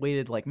I had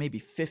waited like maybe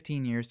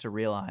 15 years to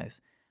realize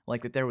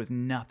like that there was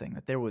nothing,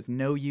 that there was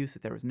no use,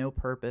 that there was no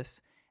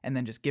purpose, and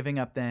then just giving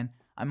up then,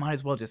 I might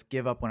as well just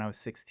give up when I was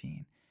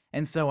 16.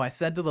 And so I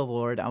said to the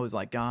Lord, I was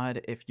like,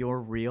 God, if you're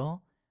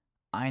real,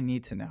 I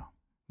need to know.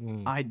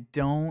 Mm, I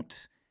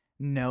don't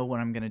know what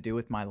I'm going to do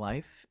with my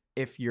life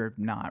if you're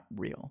not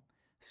real.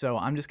 So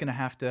I'm just going to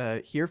have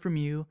to hear from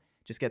you,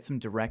 just get some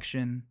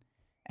direction.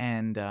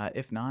 And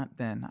if not,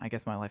 then I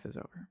guess my life is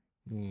over.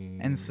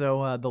 And mm.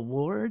 so the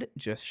Lord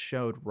just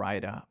showed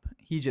right up.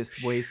 He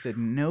just wasted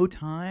no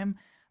time.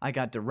 I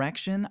got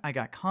direction, I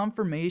got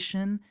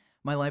confirmation.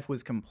 My life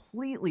was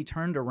completely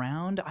turned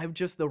around. I've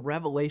just the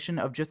revelation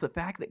of just the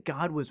fact that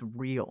God was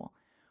real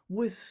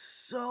was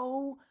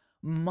so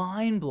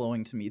mind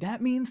blowing to me.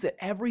 That means that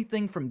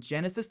everything from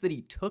Genesis that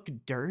he took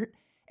dirt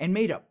and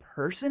made a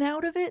person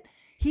out of it,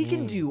 he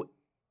can Mm, do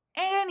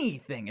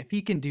anything. If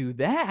he can do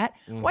that,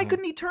 why mhm.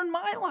 couldn't he turn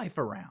my life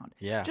around?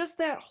 Yeah. Just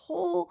that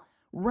whole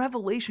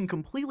revelation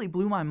completely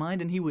blew my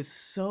mind, and he was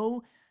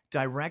so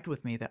direct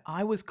with me that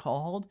I was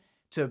called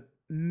to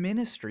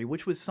ministry,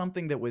 which was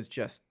something that was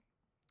just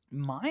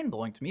mind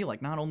blowing to me.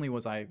 Like not only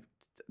was I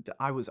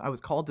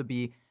was called to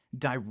be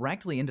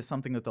directly into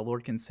something that the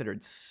Lord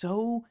considered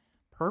so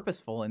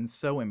purposeful and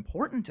so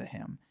important to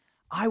him.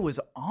 I was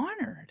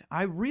honored.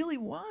 I really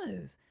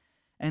was.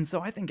 And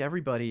so I think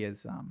everybody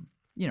is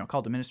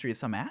called to ministry as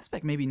some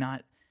aspect, maybe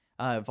not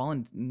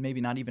maybe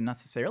not even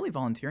necessarily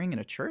volunteering in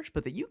a church,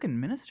 but that you can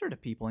minister to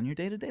people in your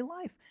day-to-day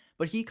life.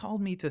 But he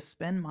called me to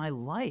spend my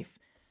life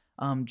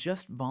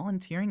just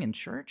volunteering in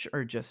church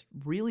or just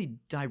really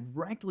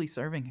directly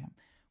serving him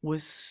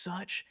was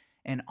such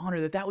an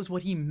honor that was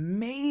what he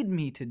made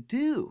me to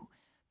do.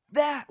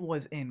 That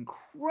was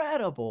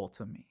incredible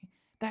to me.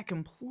 That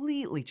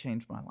completely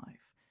changed my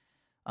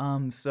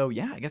life. So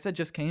yeah, I guess I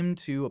just came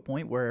to a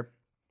point where,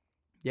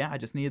 yeah, I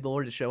just needed the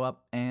Lord to show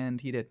up,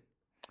 and he did.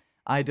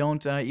 I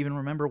don't even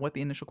remember what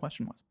the initial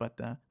question was, but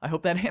I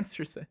hope that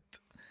answers it.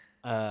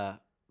 Uh,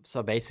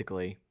 so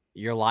basically,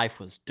 your life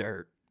was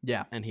dirt,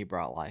 Yeah. and he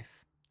brought life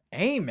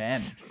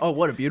Amen. Oh,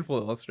 what a beautiful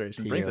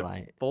illustration. to Brings your it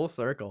light. full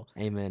circle.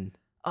 Amen.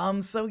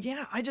 So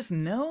yeah, I just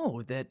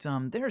know that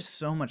there's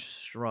so much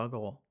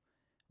struggle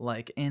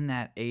like in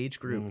that age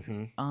group.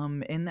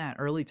 Mm-hmm. In that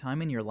early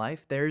time in your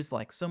life, there's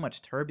like so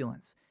much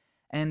turbulence.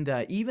 And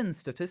even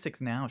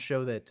statistics now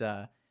show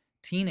that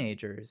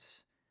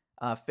teenagers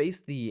face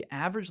the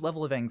average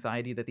level of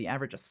anxiety that the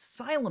average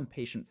asylum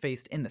patient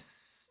faced in the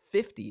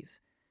 50s,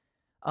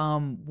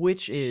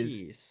 which is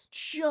Jeez.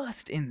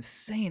 just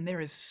insane.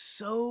 There is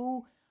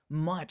so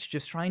much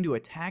just trying to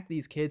attack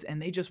these kids,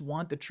 and they just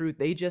want the truth.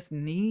 They just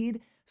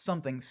need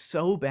something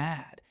so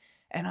bad.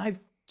 And I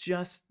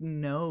just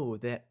know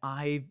that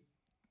I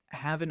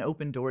have an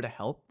open door to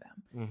help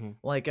them. Mm-hmm.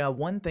 Like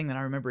one thing that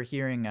I remember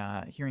hearing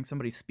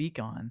somebody speak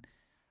on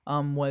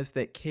was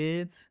that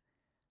kids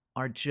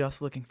are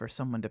just looking for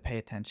someone to pay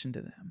attention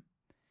to them.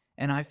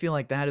 And I feel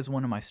like that is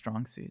one of my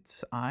strong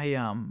suits.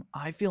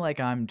 I feel like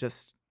I'm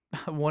just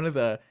one of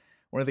the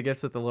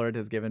gifts that the Lord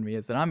has given me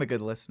is that I'm a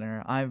good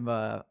listener.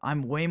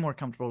 I'm way more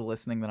comfortable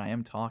listening than I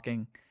am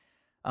talking.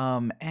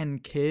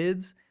 And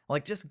kids,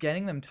 like just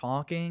getting them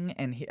talking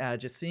and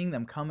just seeing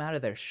them come out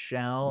of their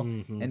shell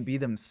Mm-hmm. and be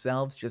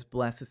themselves just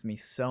blesses me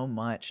so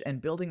much.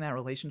 And building that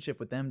relationship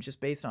with them just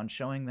based on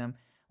showing them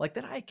like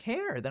that I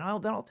care, that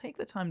I'll take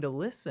the time to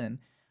listen.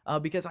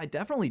 because I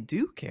definitely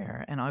do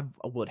care, and I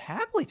would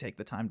happily take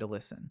the time to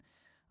listen.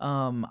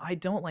 I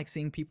don't like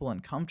seeing people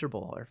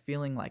uncomfortable or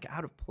feeling like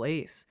out of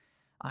place.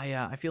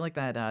 I feel like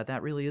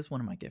that really is one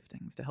of my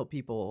giftings, to help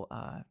people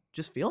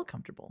just feel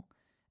comfortable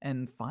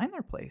and find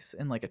their place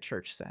in like a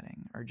church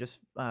setting, or just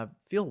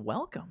feel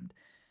welcomed.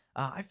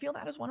 I feel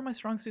that is one of my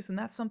strong suits, and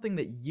that's something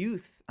that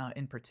youth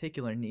in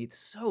particular needs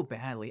so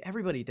badly.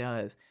 Everybody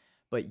does,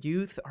 but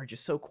youth are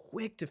just so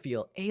quick to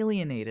feel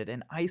alienated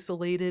and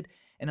isolated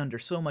and under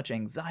so much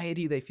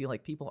anxiety. They feel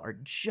like people are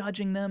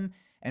judging them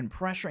and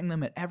pressuring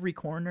them at every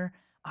corner.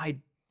 I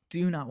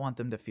do not want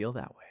them to feel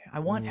that way. I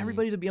want Mm.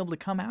 everybody to be able to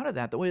come out of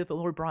that the way that the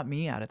Lord brought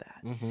me out of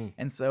that. Mm-hmm.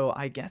 And so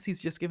I guess He's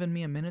just given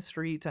me a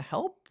ministry to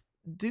help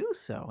do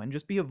so, and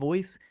just be a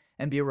voice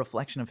and be a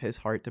reflection of His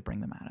heart to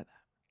bring them out of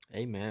that.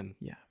 Amen.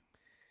 Yeah.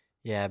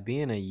 Yeah,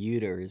 being a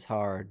Uter is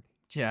hard.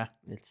 Yeah.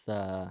 It's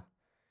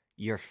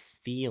your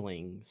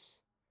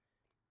feelings.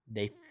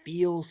 They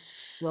feel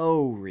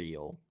so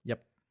real.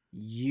 Yep.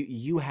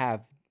 You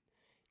have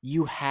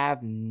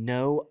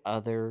no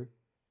other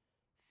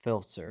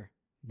filter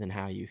than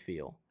how you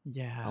feel,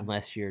 Yeah.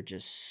 unless you're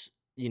just,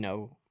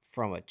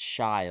 from a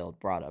child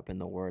brought up in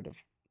the word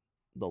of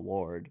the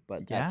Lord,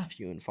 but that's Yeah.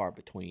 few and far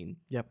between.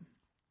 Yep.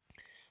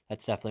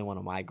 That's definitely one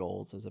of my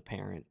goals as a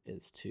parent,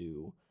 is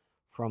to,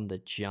 from the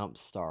jump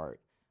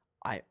start,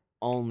 I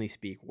only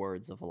speak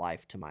words of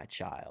life to my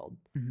child.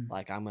 Mhm.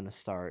 Like, I'm going to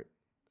start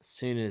as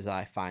soon as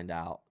I find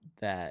out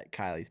that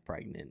Kylie's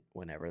pregnant,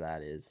 whenever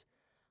that is.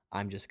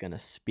 I'm just going to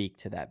speak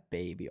to that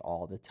baby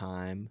all the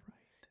time.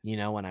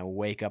 Right. When I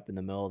wake up in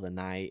the middle of the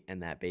night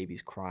and that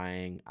baby's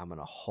crying, I'm going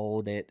to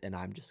hold it and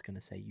I'm just going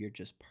to say, "You're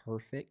just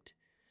perfect.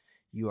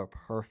 You are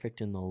perfect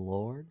in the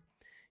Lord.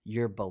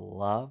 You're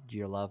beloved.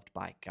 You're loved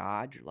by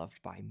God. You're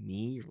loved by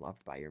me. You're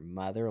loved by your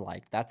mother."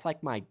 Like, that's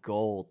like my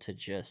goal, to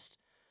just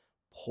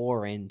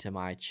pour into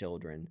my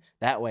children.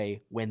 That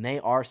way, when they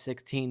are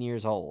 16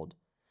 years old,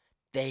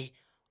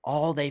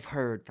 all they've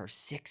heard for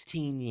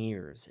 16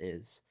 years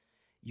is,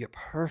 "You're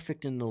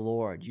perfect in the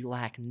Lord. You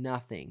lack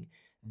nothing.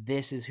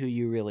 This is who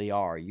you really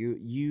are.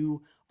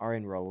 You are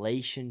in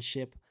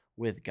relationship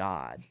with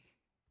God."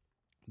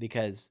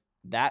 Because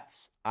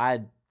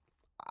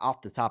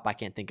off the top, I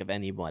can't think of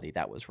anybody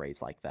that was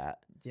raised like that.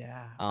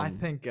 Yeah. I Um,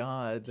 thank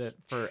God that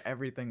for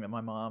everything that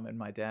my mom and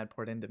my dad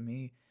poured into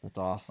me. that's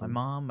My awesome.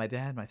 mom, my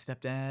dad, my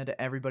stepdad,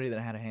 everybody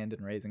that had a hand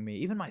in raising me,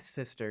 even my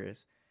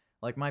sisters,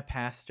 like my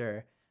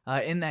pastor,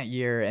 in that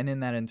year and in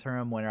that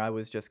interim when I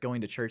was just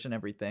going to church and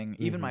everything,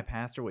 even my Mm-hmm.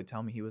 pastor would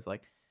tell me, he was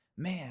like,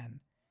 "Man,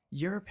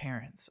 your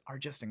parents are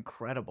just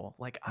incredible.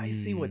 Like, I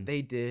see what Mm,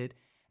 they did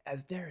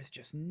as there is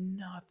just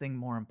nothing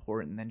more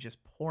important than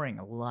just pouring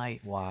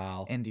life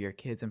wow. into your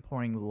kids and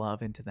pouring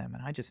love into them."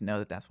 And I just know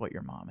that that's what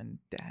your mom and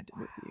dad did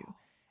with you. Wow.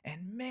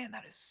 And man,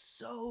 that is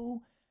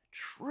so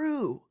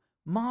true.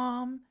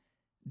 Mom,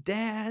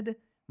 dad,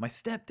 my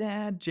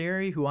stepdad,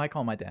 Jerry, who I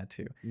call my dad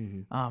too.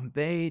 Mm-hmm.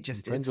 They I'm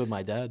just friends with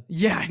my it's dad.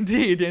 yeah,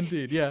 indeed,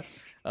 yeah.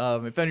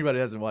 If anybody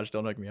hasn't watched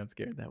Don't Hug Me, I'm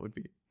Scared, that would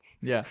be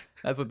yeah,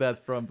 that's what that's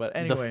from. But The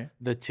anyway,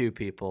 the two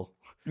people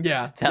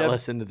yeah, that yeah,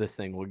 listen to this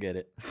thing will get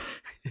it.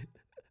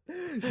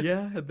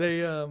 yeah.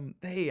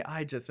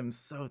 I just am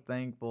so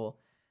thankful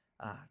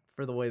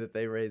for the way that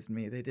they raised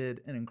me. They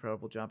did an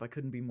incredible job. I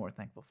couldn't be more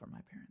thankful for my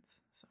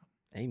parents. So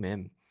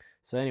Amen.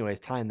 So, anyways,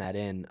 tying that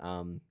in,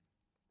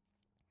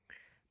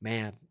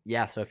 man,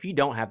 yeah. So if you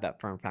don't have that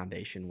firm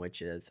foundation,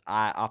 which is,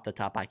 off the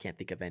top, I can't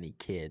think of any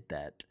kid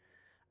that,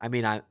 I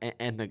mean,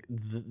 and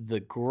the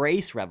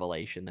grace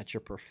revelation that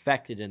you're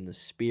perfected in the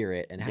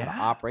Spirit and how to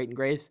yeah, operate in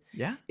grace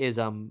yeah, is,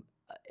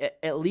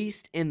 at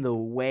least in the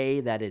way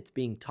that it's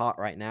being taught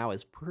right now,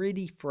 is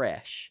pretty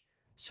fresh.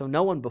 So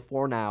no one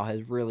before now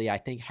has really, I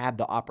think, had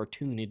the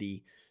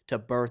opportunity to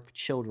birth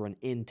children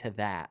into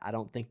that. I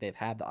don't think they've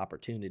had the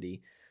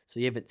opportunity. So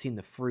you haven't seen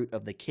the fruit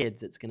of the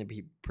kids that's going to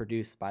be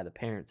produced by the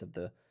parents of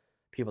the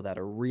people that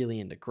are really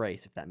into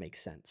grace, if that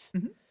makes sense.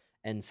 mhm,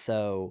 And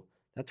so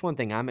that's one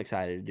thing I'm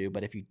excited to do.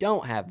 But if you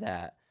don't have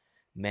that,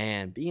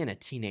 man, being a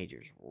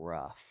teenager is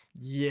rough.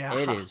 It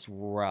yeah, is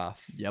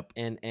rough. yep.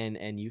 And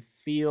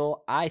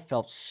I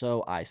felt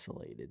so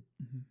isolated.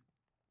 Mhm.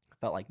 I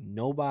felt like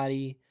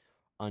nobody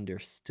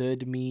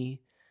understood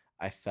me.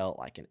 I felt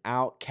like an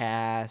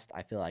outcast.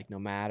 I feel like no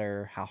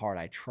matter how hard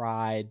I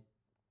tried,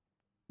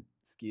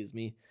 excuse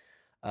me,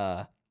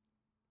 uh,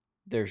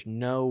 there's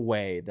no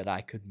way that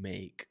I could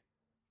make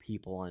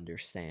people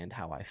understand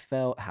how I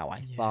felt, how I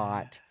Yeah,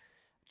 thought.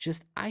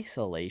 Just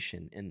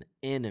isolation, and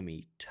the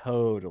enemy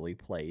totally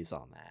plays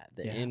on that.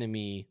 The yeah,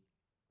 enemy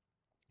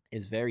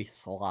is very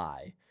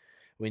sly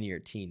when you're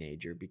a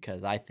teenager,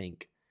 because I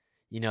think,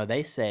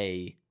 they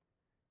say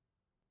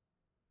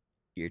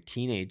your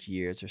teenage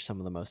years are some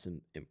of the most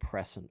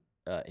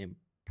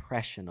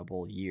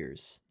impressionable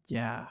years,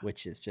 yeah,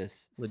 which is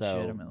just, so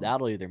legitimately.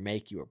 that'll either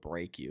make you or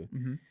break you.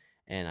 Mhm.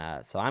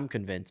 And so I'm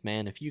convinced,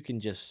 man, if you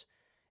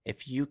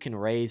can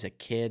raise a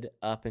kid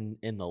up in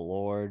the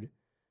Lord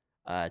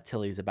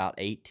till he's about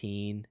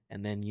 18,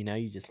 and then,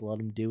 you just let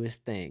him do his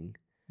thing.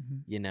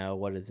 Mhm.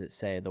 What does it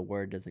say? The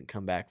word doesn't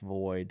come back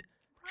void.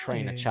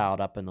 train a Right.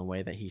 child up in the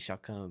way that he shall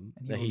come.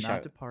 And he That will he not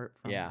shall. depart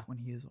from Yeah. it when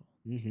he is old.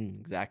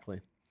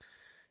 Exactly.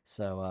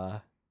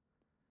 So,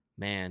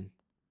 man,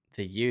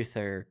 the youth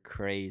are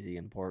crazy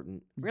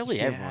important. Really,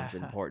 everyone's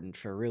Yeah. important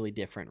for really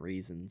different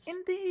reasons.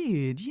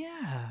 Indeed,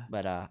 yeah.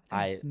 But I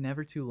think it's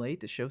never too late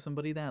to show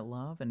somebody that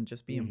love and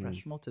just be Mhm.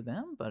 impressionable to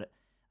them. But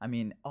I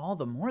mean, all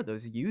the more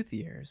those youth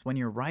years, when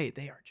you're right,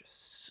 they are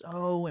just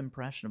so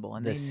impressionable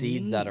and the they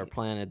seeds that are need.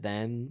 planted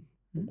then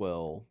Hmm?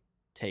 will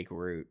take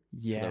root for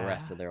the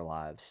rest Yeah, of their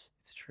lives.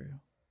 it's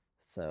true.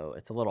 So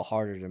it's a little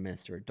harder to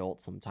minister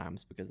adults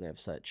sometimes because they have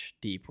such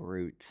deep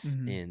roots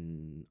Mhm.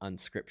 in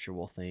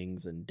unscriptural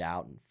things and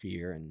doubt and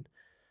fear and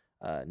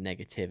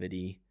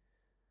negativity.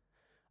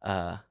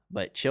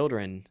 But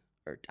children,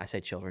 or I say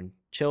children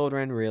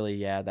really,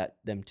 yeah, that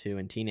them too,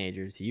 and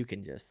teenagers, you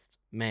can just,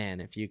 man,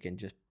 if you can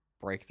just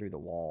break through the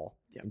wall.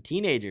 Yep. And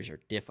teenagers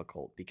are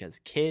difficult because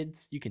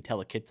kids, you can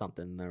tell a kid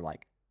something and they're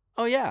like,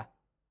 oh yeah,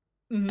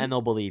 Mhm. and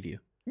they'll believe you.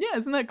 Yeah,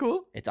 isn't that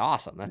cool? It's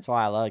awesome. That's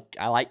why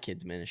I like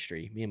kids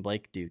ministry. Me and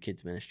Blake do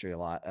kids ministry a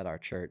lot at our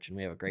church, and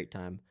we have a great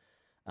time.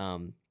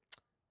 Um,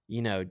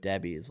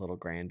 Debbie's little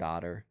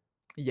granddaughter.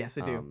 Yes,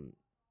 I do.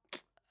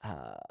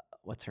 Uh,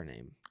 what's her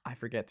name? I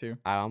forget to.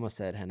 I almost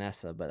said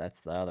Hanessa, but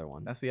that's the other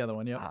one. That's the other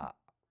one. Yep.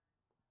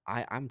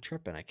 I'm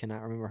tripping. I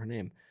cannot remember her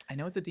name. I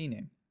know it's a D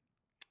name.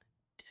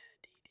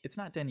 It's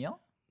not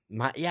Danielle.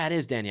 Yeah, it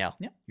is Danielle.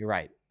 Yeah. You're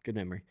right. Good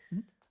memory.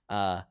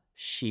 Mhm.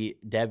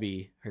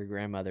 Debbie, her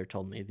grandmother,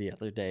 told me the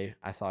other day.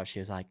 I saw she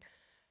was like,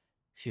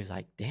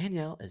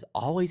 Danielle is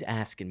always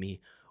asking me,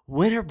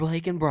 when are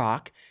Blake and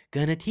Brock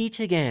gonna teach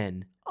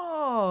again?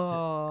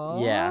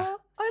 Oh, Yeah.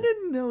 I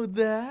didn't know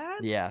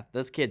that. Yeah,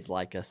 those kids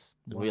like us.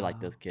 And we like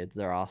Wow. those kids.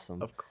 They're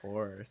awesome. Of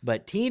course.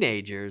 But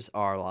teenagers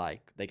are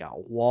like, they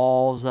got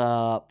walls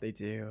up. they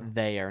do.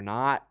 They are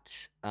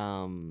not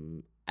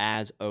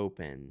as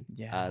open.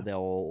 Yeah. They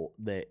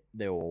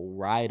will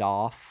write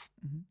off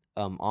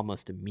Mhm.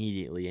 almost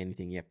immediately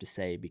anything you have to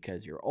say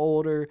because you're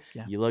older,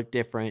 Yeah. you look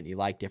different, you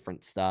like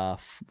different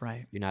stuff.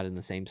 Right. You're not in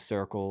the same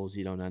circles,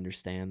 you don't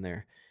understand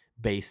their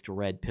based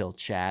red pill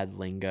Chad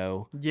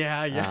lingo.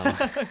 Yeah.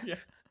 Yeah.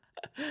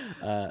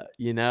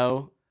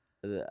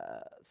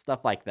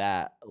 Stuff like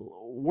that.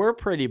 We're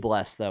pretty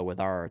blessed though with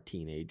our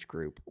teenage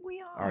group.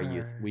 We are. Our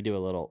youth. We do a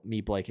little.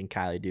 Me, Blake, and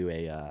Kylie do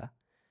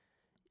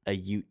a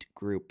Ute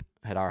group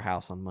at our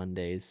house on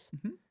Mondays,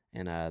 Mhm.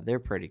 and they're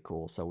pretty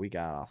cool. So we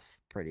got off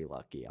pretty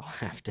lucky, I'll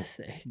have to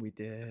say. We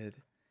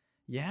did.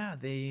 Yeah.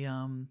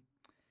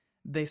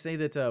 They say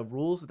that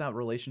rules without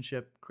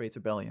relationship creates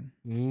rebellion,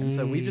 and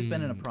so we've just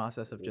been in a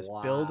process of just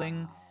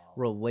building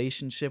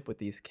relationship with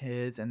these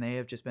kids, and they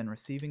have just been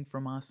receiving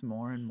from us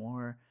more and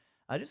more.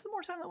 Just the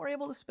more time that we're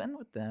able to spend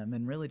with them,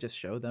 and really just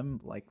show them,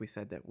 like we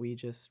said, that we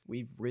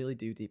really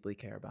do deeply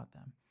care about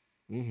them.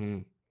 Mm-hmm.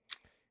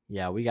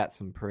 Yeah, we got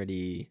some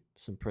pretty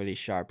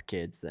sharp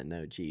kids that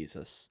know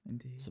Jesus.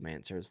 Indeed. Some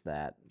answers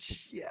that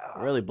Yeah.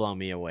 really blow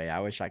me away. I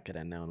wish I could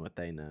have known what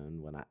they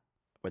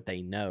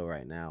know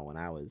right now when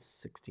I was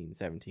 16,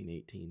 17,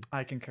 18.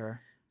 I concur.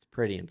 It's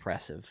pretty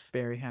impressive.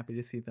 Very happy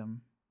to see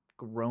them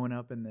growing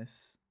up in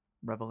this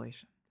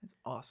revelation. It's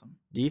awesome.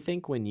 Do you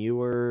think when you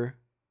were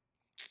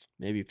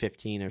maybe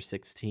 15 or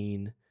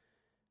 16,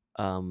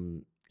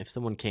 if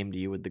someone came to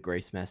you with the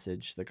grace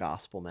message, the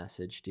gospel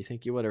message, do you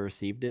think you would have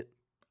received it?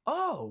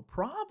 Oh,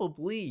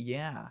 probably,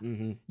 yeah.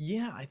 Mm-hmm.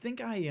 Yeah, I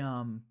think I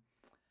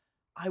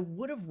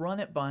would have run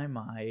it by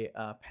my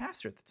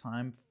pastor at the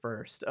time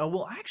first.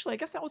 Well, actually, I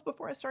guess that was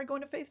before I started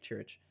going to Faith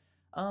Church.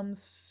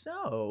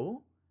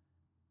 So,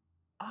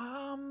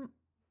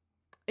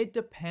 it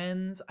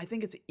depends. I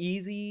think it's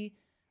easy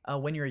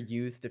when you're a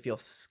youth to feel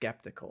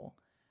skeptical.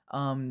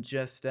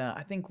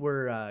 I think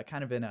we're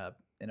kind of in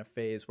a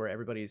phase where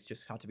everybody's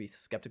just got to be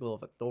skeptical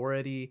of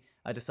authority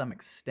to some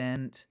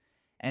extent.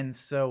 And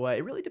so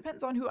it really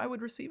depends on who I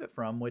would receive it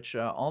from, which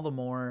all the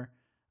more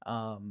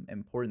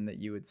important that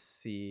you would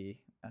see,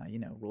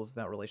 rules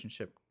without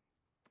relationship,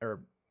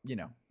 or,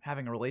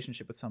 having a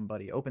relationship with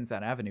somebody opens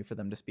that avenue for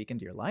them to speak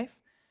into your life.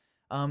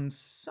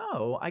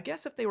 So I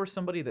guess if they were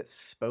somebody that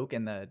spoke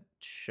in the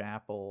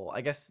chapel,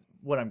 I guess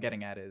what I'm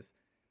getting at is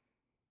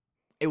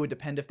it would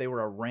depend if they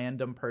were a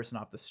random person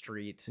off the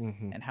street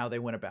and how they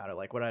went about it.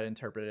 Like what I'd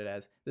interpret it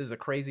as, this is a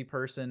crazy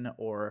person,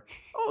 or,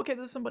 oh, okay,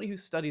 this is somebody who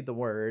studied the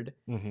word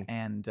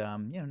and,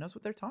 knows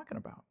what they're talking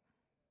about.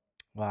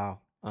 Wow.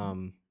 I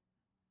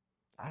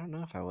don't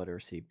know if I would have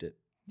received it.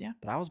 Yeah.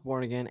 But I was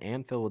born again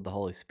and filled with the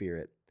Holy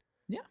Spirit.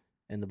 Yeah.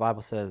 And the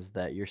Bible says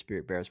that your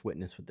spirit bears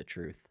witness with the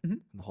truth. Mhm.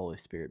 And the Holy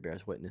Spirit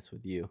bears witness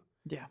with you.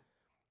 Yeah.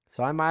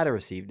 So I might have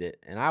received it,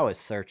 and I was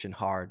searching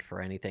hard for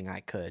anything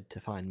I could to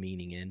find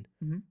meaning in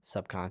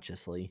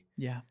subconsciously.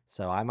 Yeah.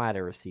 So I might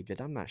have received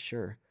it. I'm not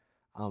sure.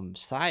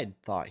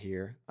 Side thought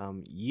here.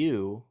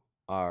 You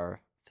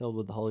are filled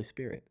with the Holy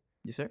Spirit.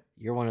 Yes, sir.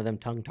 You're one of them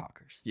tongue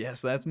talkers.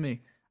 Yes, that's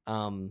me.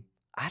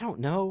 I don't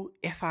know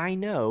if I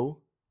know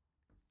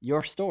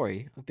your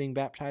story of being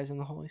baptized in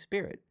the Holy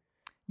Spirit.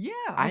 Yeah.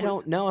 I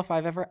don't know if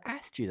I've ever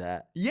asked you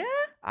that. Yeah.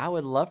 I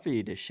would love for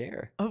you to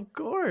share. Of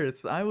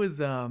course. I was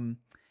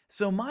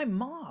So my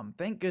mom,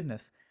 thank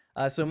goodness.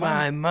 So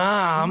My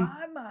mom.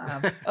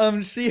 my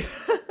mom, she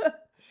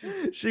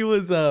she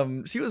was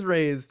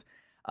raised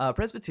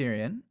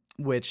Presbyterian,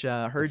 which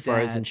her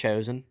Frozen dad.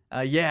 chosen.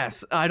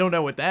 Yes, I don't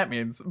know what that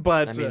means,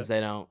 but That means they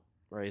don't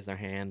raise their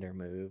hand or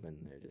move, and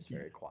they're just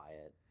very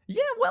quiet.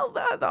 yeah, well,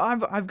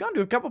 I've gone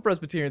to a couple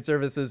Presbyterian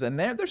services, and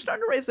they're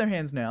starting to raise their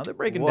hands now. They're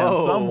breaking down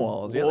some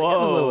walls. Yeah, they're getting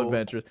a little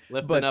adventurous.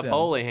 Lifting up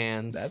holy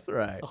hands. That's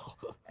right.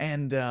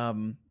 And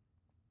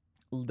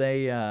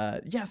they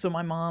yeah. So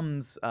my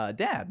mom's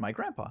dad, my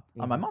grandpa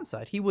on my mom's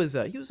side, he was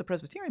a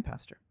Presbyterian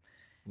pastor,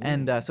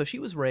 and so she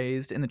was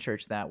raised in the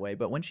church that way.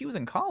 But when she was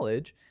in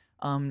college,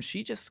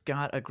 she just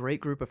got a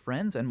great group of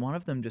friends, and one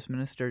of them just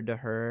ministered to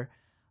her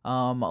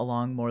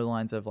along more the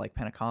lines of like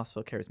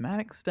Pentecostal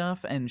charismatic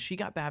stuff. And she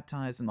got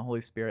baptized in the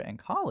Holy Spirit in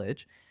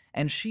college.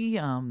 And she,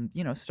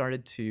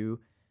 started to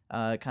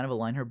kind of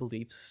align her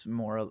beliefs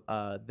more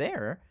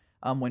there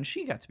when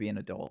she got to be an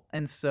adult.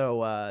 And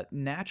so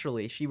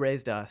naturally, she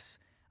raised us.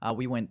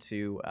 We went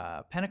to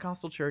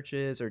Pentecostal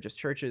churches or just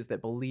churches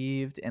that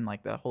believed in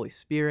like the Holy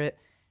Spirit.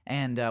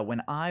 And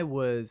when I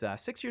was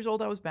 6 years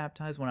old, I was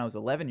baptized. When I was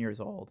 11 years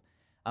old,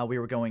 we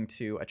were going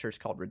to a church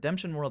called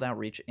Redemption World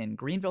Outreach in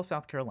Greenville,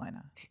 South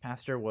Carolina.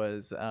 Pastor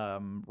was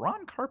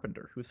Ron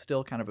Carpenter, who's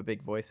still kind of a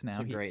big voice now.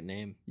 It's a great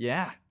name.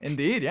 Yeah,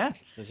 indeed, yeah.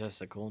 It's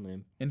just a cool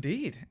name.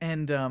 Indeed.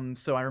 And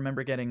so I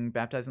remember getting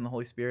baptized in the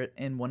Holy Spirit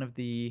in one of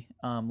the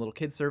little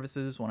kids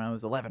services when I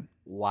was 11.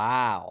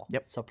 Wow.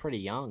 Yep. So pretty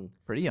young.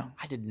 Pretty young.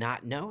 I did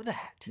not know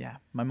that. Yeah.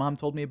 My mom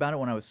told me about it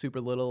when I was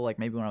super little, like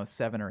maybe when I was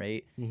 7 or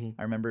 8.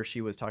 I remember she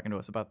was talking to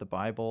us about the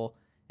Bible,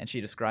 and she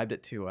described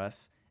it to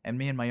us. And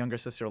me and my younger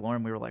sister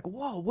Lauren, we were like,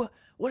 "Whoa,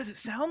 what does it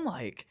sound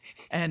like?"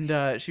 And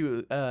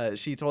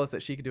she told us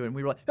that she could do it, and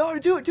we were like, "Oh,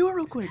 do it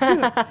real quick, do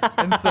it."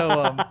 And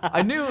so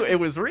I knew it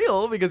was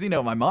real because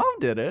my mom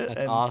did it.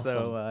 That's and awesome.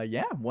 So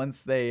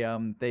once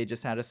they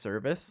just had a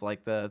service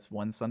like the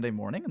one Sunday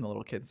morning in the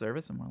little kids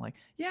service, and we're like,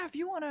 "Yeah, if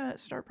you want to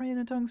start praying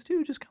in tongues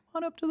too, just come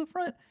on up to the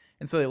front."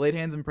 And so they laid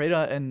hands and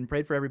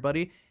prayed for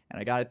everybody, and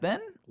I got it then.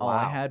 All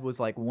I had was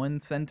like one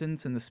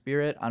sentence in the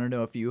Spirit. I don't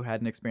know if you had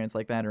an experience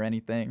like that or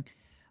anything.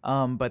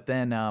 But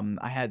then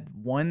I had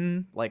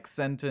one like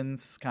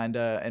sentence kind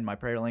of in my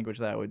prayer language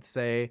that I would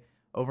say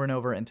over and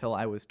over until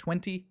I was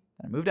 20.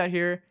 I moved out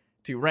here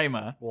to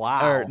Rhema.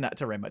 Wow. Or not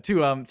to Rhema,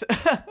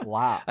 to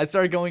Wow. I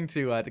started going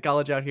to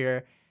college out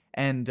here,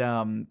 and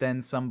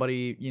then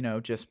somebody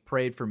just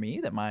prayed for me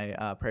that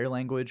my prayer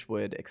language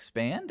would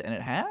expand, and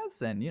it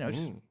has, and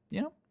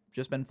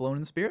just been flowing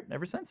in the Spirit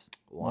ever since.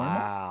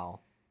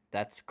 Wow.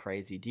 That's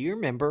crazy. Do you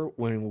remember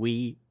when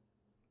we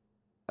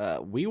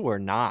were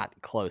not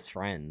close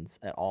friends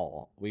at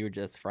all? We were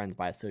just friends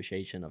by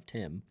association of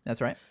Tim.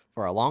 That's right.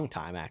 For a long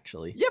time,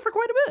 actually. Yeah, for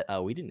quite a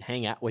bit. We didn't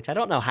hang out, which I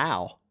don't know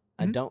how.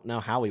 I don't know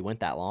how we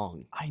went that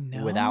long. I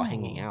know. Without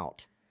hanging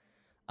out.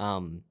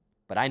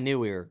 But I knew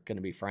we were going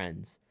to be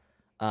friends.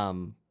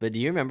 But do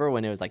you remember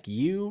when it was like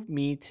you,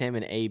 me, Tim,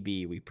 and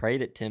AB, we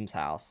prayed at Tim's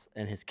house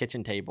and his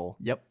kitchen table?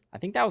 Yep. I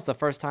think that was the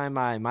first time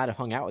I might have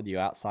hung out with you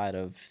outside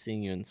of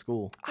seeing you in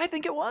school. I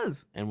think it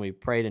was. And we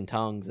prayed in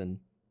tongues and...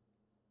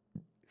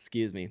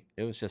 Excuse me.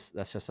 That's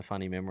just a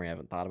funny memory I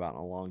haven't thought about in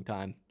a long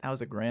time. That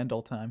was a grand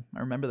old time. I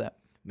remember that.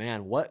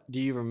 Man, what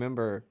do you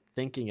remember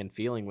thinking and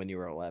feeling when you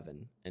were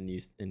 11 and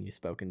you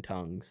spoke in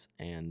tongues?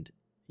 And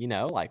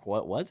like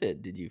what was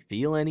it? Did you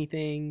feel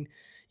anything?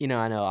 I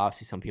know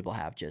obviously some people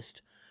have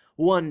just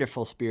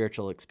wonderful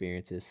spiritual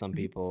experiences. Some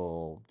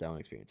people don't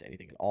experience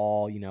anything at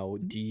all.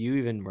 Do you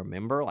even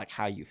remember like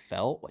how you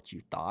felt, what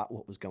you thought,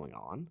 what was going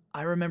on?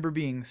 I remember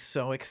being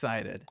so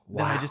excited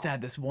that I just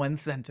had this one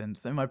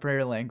sentence in my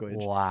prayer language.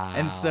 Wow.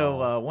 And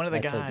so one of the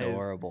That's guys,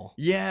 adorable.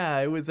 Yeah,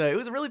 it was a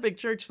really big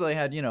church, so they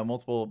had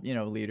multiple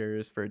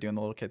leaders for doing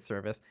the little kid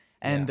service.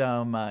 And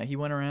he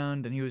went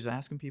around and he was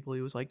asking people.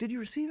 He was like, "Did you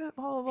receive it?"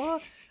 Blah blah blah.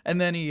 And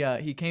then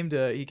he came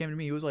to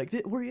me. He was like,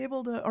 "Were you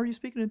able to? Are you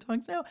speaking in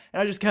tongues now?"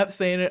 And I just kept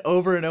saying it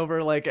over and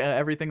over, like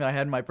everything that I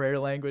had in my prayer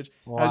language.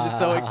 Wow. I was just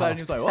so excited.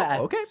 He was like,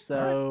 "Oh, okay."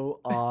 So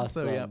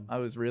awesome. So yeah, I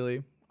was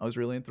really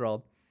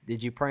enthralled.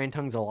 Did you pray in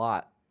tongues a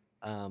lot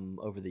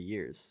over the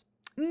years?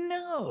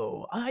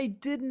 No, I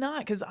did not,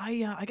 because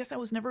I guess I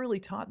was never really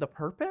taught the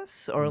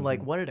purpose or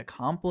like what it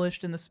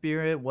accomplished in the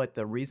Spirit, what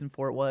the reason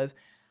for it was.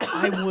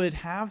 I would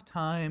have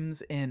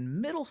times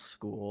in middle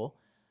school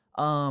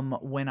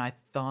when I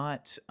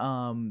thought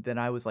that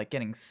I was like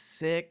getting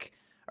sick,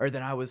 or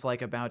that I was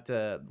like about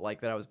to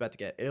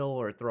get ill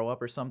or throw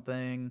up or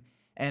something.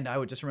 And I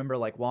would just remember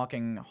like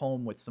walking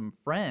home with some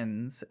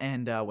friends,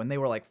 and when they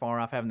were like far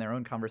off having their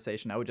own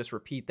conversation, I would just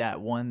repeat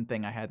that one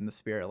thing I had in the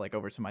Spirit like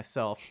over to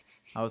myself.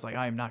 I was like,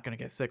 "I am not going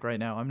to get sick right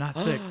now. I'm not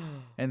sick."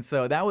 And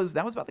so that was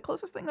about the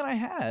closest thing that I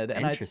had.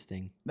 And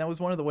Interesting. that was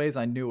one of the ways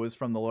I knew it was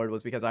from the Lord,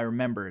 was because I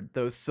remembered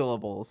those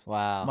syllables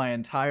my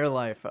entire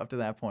life up to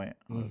that point.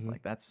 I was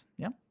like, that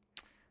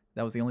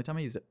was the only time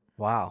I used it.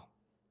 Wow.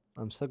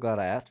 I'm so glad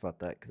I asked about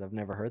that because I've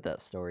never heard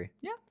that story.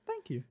 Yeah,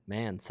 thank you.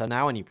 Man, so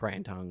now when you pray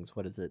in tongues,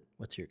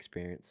 what's your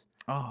experience?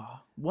 Oh,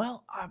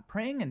 well,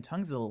 praying in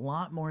tongues is a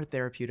lot more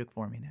therapeutic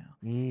for me now.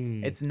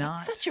 It's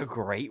not That's such a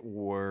great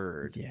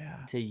word Yeah.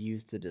 to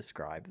use to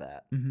describe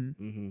that. Mhm.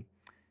 Mm-hmm.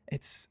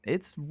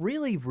 It's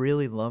really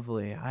really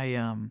lovely. I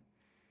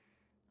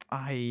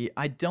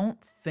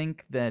don't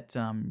think that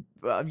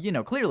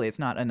clearly it's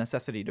not a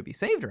necessity to be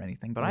saved or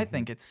anything, but I Mm-hmm.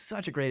 think it's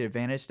such a great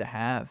advantage to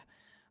have,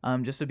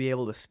 just to be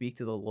able to speak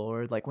to the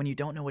Lord, like when you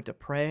don't know what to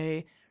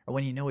pray or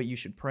when you know what you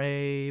should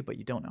pray but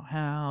you don't know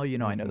how. I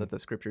know Mm-hmm. that the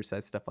scripture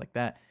says stuff like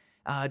that.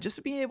 Just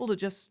to be able to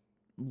just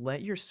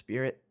let your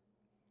spirit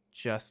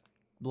just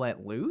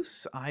let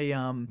loose.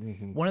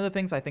 Mm-hmm. One of the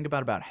things I think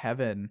about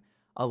heaven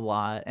a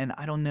lot, and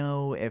I don't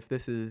know if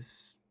this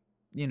is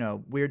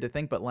weird to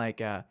think, but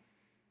like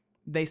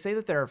they say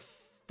that there are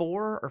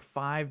 4 or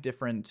 5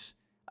 different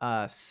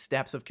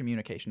steps of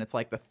communication. It's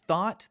like the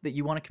thought that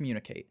you want to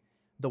communicate,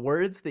 the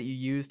words that you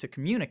use to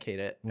communicate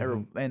it,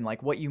 and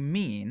like what you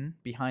mean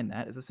behind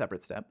that is a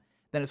separate step.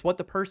 Then it's what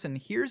the person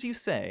hears you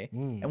say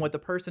and what the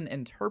person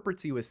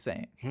interprets you as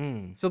saying.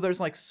 Mm-hmm. So there's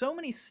like so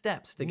many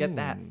steps to get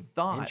that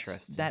thought,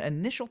 Interesting. that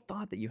initial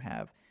thought that you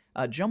have,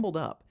 jumbled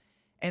up.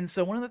 And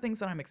so one of the things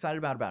that I'm excited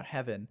about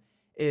heaven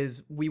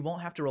is we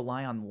won't have to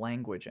rely on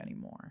language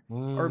anymore.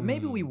 Or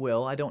maybe we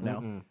will, I don't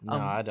know. No,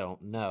 I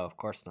don't. No, of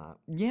course not.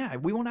 Yeah,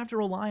 we won't have to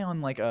rely on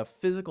like a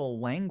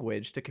physical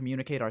language to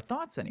communicate our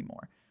thoughts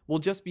anymore. We'll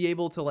just be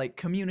able to like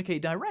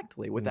communicate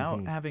directly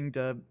without having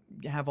to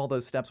have all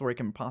those steps where it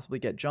can possibly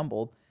get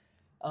jumbled.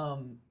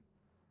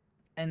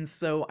 And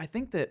so I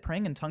think that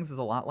praying in tongues is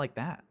a lot like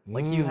that.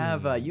 Like you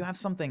have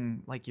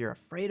something like you're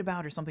afraid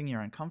about or something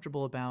you're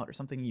uncomfortable about or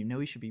something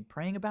you should be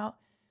praying about,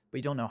 but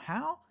you don't know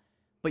how,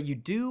 but you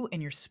do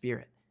in your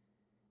spirit.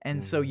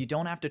 And so you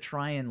don't have to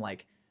try and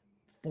like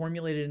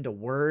formulate it into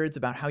words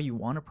about how you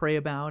want to pray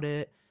about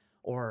it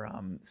or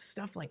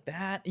stuff like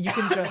that. You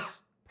can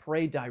just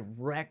pray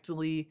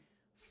directly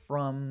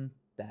from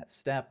that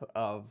step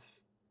of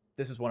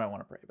this is what I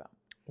want to pray about.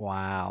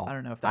 Wow. I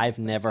don't know if that I've makes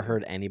sense never to you.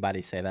 heard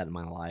anybody say that in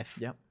my life.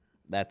 Yep.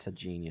 That's a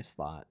genius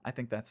thought. I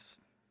think that's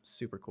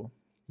super cool.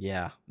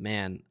 Yeah,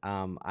 man.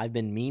 I've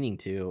been meaning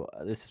to.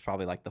 This is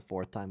probably like the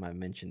 4th time I've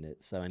mentioned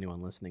it. So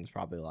anyone listening is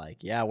probably like,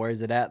 yeah,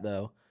 where's it at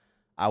though?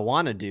 I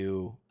want to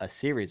do a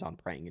series on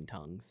praying in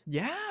tongues.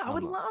 Yeah, I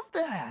would love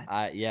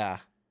that. Yeah,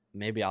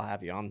 maybe I'll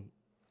have you on.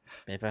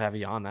 Maybe I'll have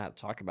you on that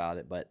to talk about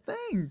it. But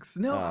Thanks.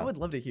 No, I would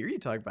love to hear you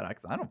talk about it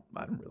because I don't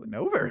really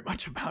know very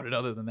much about it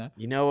other than that.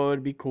 you know what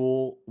would be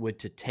cool would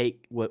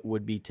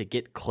be to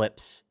get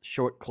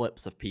short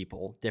clips of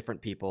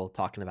different people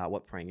talking about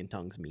what praying in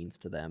tongues means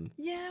to them.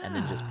 Yeah. And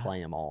then just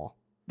play them all.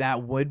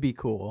 That would be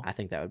cool. I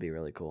think that would be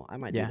really cool. I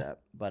might do that.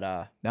 But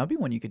that would be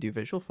one you could do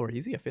visual for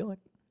easy, I feel like.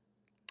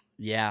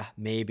 yeah,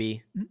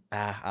 maybe.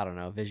 I don't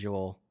know.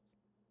 Visual.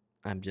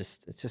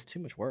 It's just too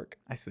much work.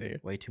 I see.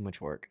 Way too much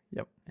work.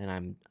 Yep.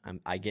 And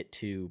I get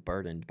too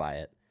burdened by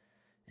it.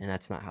 And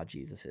that's not how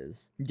Jesus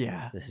is.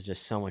 Yeah. This is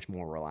just so much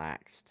more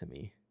relaxed to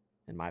me,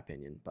 in my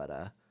opinion.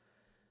 But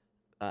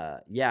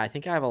yeah, I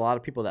think I have a lot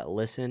of people that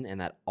listen and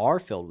that are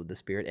filled with the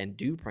Spirit and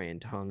do pray in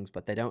tongues,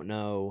 but they don't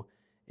know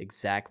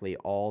exactly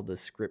all the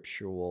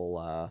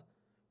scriptural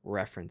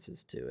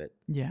references to it.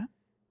 Yeah.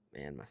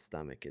 Man, my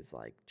stomach is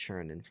like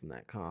churning from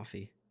that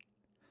coffee.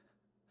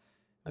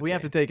 We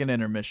have to take an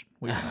intermission.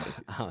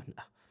 Oh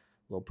no,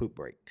 little poop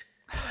break,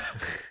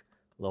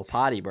 little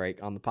potty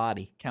break on the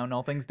potty. Counting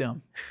all things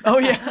dumb. Oh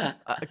yeah,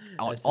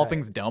 all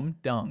things dumb,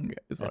 dung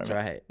is what That's I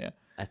meant. right. Yeah,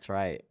 that's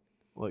right.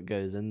 What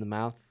goes in the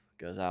mouth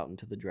goes out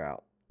into the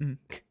drought.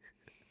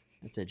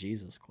 That's a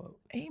Jesus quote.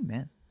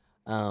 Amen.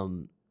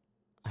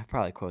 I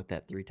probably quote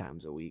that 3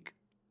 times a week.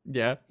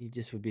 Yeah, You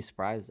just would be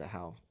surprised at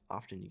how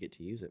often you get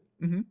to use it.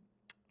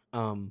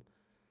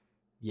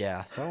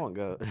 Yeah, so I won't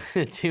go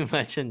too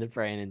much into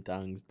praying in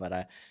tongues,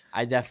 but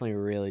I definitely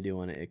really do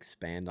want to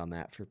expand on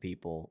that for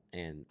people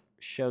and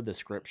show the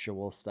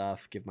scriptural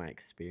stuff, give my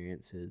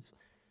experiences.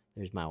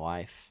 There's my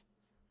wife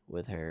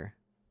with her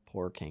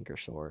poor canker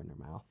sore in her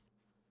mouth.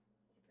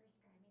 They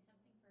prescribed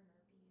me something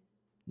for herpes.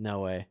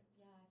 No way.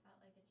 Yeah, I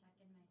felt like a check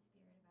in my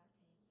spirit about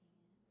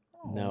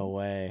taking it. No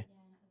way. Yeah, and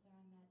it was the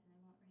wrong meds, and they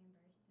won't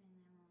reimburse me,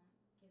 and they won't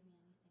give me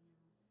anything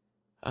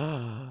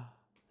else.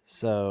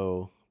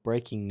 So,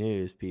 breaking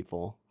news,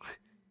 people.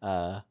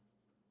 The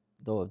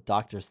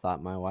doctors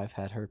thought my wife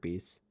had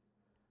herpes.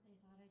 They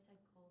thought I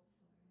said cold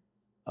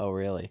sore. Oh,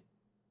 really?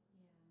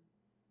 Yeah,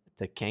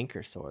 It's a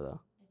canker sore,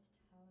 though. it's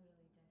totally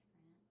different.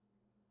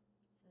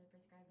 So they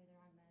prescribed me the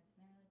wrong meds,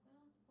 and they're like, well,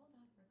 hold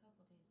off for a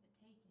couple days, but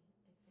take it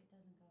if it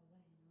doesn't go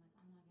away. And I'm like,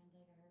 I'm not going to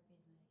take a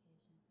herpes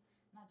medication.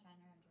 I'm not trying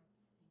to interrupt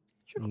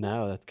the thing.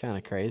 No, that's kind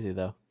of crazy,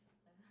 though.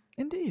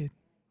 indeed.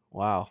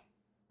 Wow.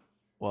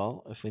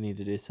 Well, if we need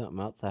to do something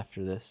else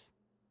after this,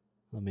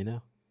 let me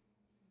know.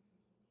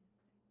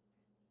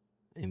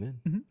 Amen.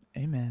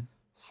 Amen.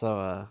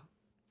 So,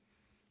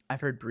 I've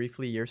heard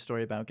briefly your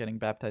story about getting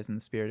baptized in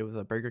the Spirit. It was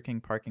a Burger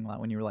King parking lot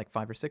when you were like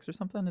 5 or 6 or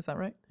something. Is that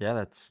right? Yeah,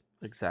 that's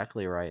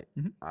exactly right.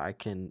 Mhm. I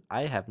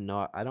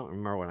don't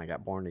remember when I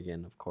got born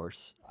again, of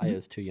course. I Mhm.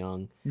 was too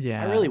young.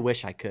 Yeah. I really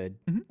wish I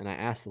could. Mhm. And I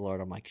asked the Lord,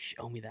 I'm like,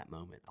 show me that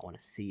moment. I want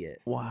to see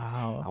it.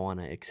 Wow. I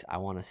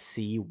want to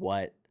see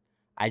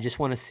I just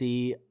want to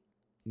see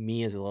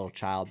me as a little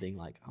child being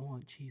like, I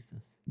want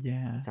Jesus.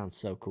 Yeah. That sounds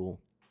so cool.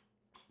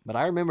 But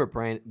I remember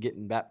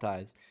getting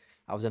baptized.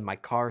 I was in my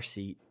car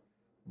seat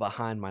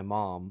behind my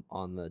mom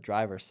on the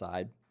driver's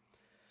side.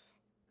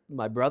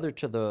 My brother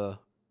to the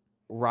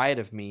right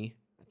of me,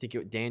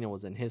 Daniel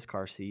was in his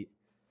car seat.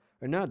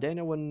 Or no,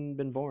 Daniel wouldn't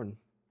been born.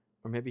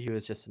 Or maybe he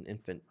was just an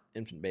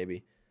infant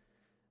baby.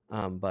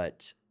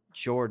 But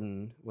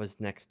Jordan was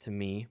next to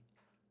me,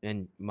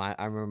 and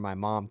I remember my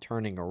mom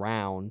turning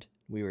around.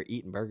 We were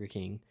eating Burger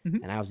King, Mhm.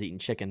 and I was eating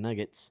chicken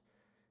nuggets,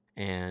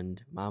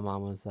 and my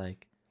mom was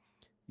like,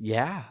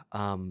 "Yeah,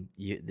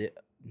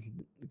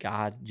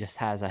 God just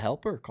has a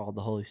helper called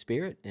the Holy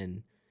Spirit,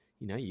 and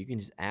you can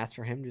just ask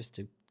for Him just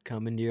to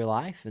come into your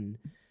life and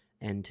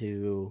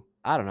to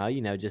I don't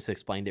know, just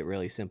explained it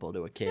really simple to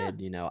a Yeah.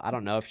 kid. I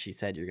don't know if she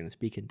said you're going to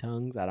speak in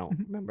tongues. I don't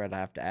Mhm. remember. I'd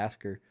have to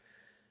ask her.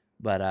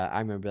 But I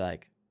remember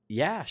like,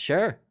 yeah,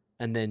 sure.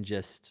 And then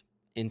just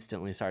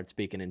instantly started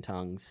speaking in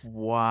tongues. I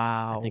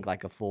Wow. think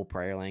like a full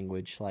prayer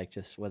language, like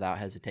just without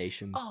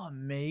hesitation.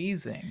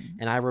 Amazing.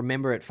 And I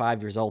remember at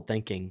 5 years old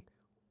thinking,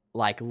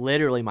 like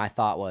literally my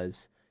thought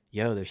was,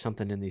 yo, there's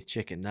something in these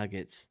chicken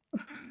nuggets.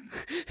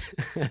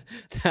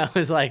 That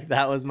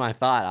was my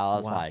thought. I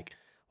was Wow. like,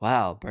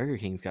 wow, Burger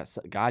King's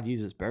God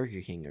uses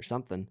Burger King or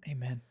something.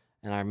 Amen.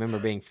 And I remember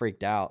being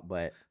freaked out,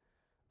 but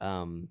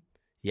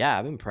yeah,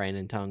 I've been praying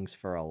in tongues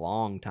for a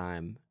long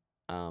time.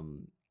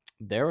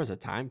 There was a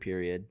time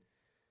period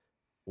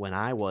when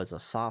I was a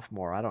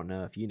sophomore. I don't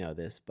know if you know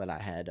this, but I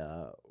had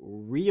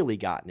really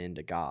gotten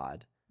into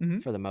God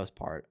Mhm. for the most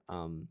part.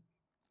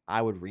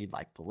 I would read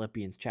like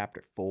Philippians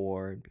chapter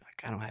 4 and be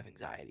like, I don't have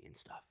anxiety and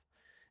stuff,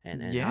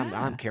 and I'm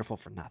Yeah. careful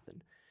for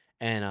nothing.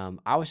 And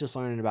I was just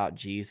learning about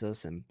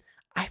Jesus, and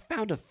I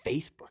found a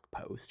Facebook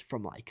post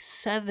from like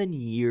 7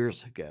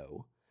 years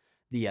ago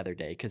the other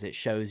day because it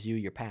shows you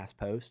your past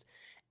post,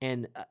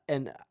 and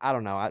I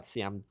don't know.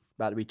 I'm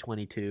about to be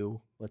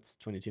 22. What's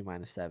 22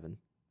 minus 7?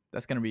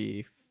 That's going to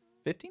be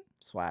 15?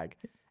 Swag.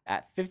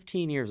 At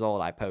 15 years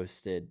old, I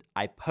posted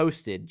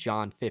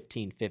John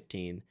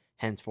 15:15.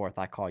 Henceforth,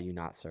 I call you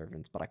not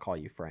servants, but I call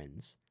you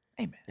friends.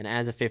 Amen. And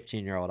as a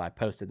 15-year-old, I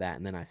posted that,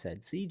 and then I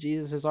said, see,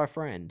 Jesus is our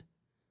friend.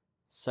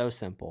 So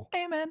simple.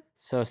 Amen.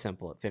 So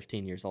simple. At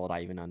 15 years old,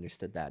 I even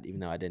understood that,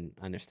 even though I didn't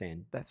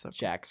understand That's so cool.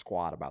 jack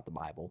squat about the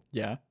Bible.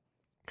 Yeah.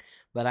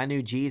 But I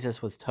knew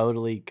Jesus was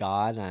totally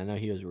God, and I know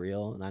He was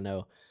real. And I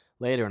know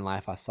later in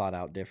life I sought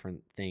out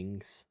different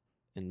things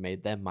and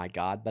made them my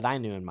God. But I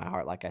knew in my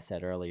heart, like I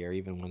said earlier,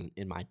 even when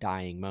in my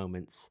dying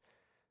moments,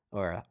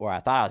 or where I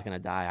thought I was going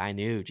to die, I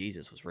knew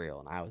Jesus was real,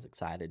 and I was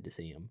excited to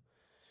see Him.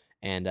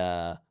 And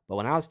but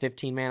when I was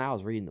 15, man, I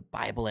was reading the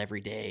Bible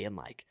every day, and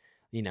like,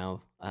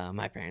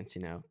 my parents,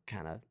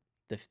 kind of,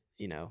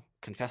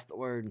 confess the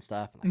word and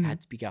stuff, and like Mhm.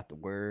 I'd speak out the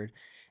word.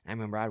 And I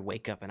remember I'd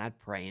wake up and I'd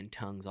pray in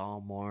tongues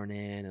all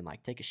morning, and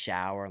like take a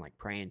shower and like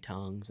pray in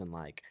tongues, and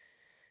like,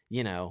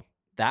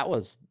 that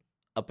was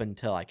up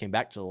until I came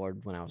back to the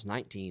Lord when I was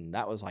 19.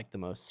 That was like the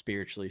most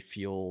spiritually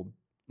fueled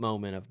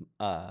moment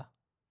of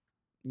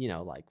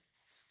like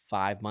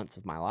 5 months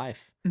of my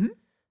life. Mhm.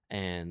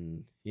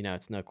 And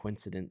it's no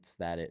coincidence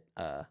that it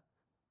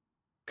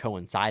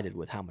coincided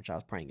with how much I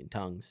was praying in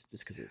tongues,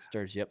 just because it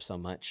stirs you up so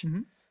much.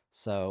 Mhm.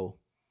 So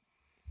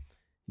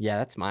yeah,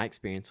 that's my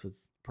experience with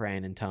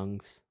praying in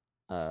tongues.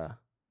 I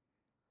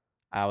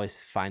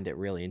always find it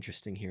really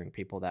interesting hearing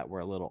people that were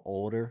a little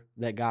older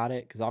that got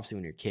it, because obviously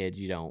when you're a kid,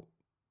 you don't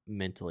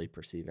mentally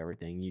perceive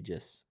everything. You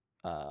just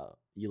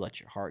you let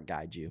your heart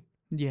guide you.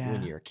 Yeah.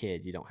 When you're a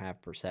kid, you don't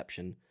have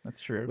perception, That's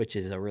true. which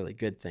is a really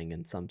good thing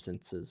in some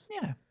senses.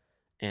 Yeah.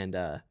 And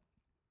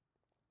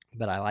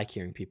but I like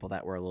hearing people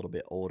that were a little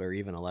bit older,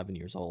 even 11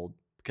 years old,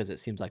 because it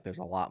seems like there's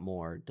a lot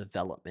more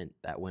development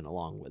that went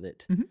along with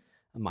it. Mhm.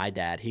 My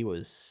dad, he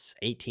was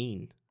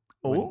 18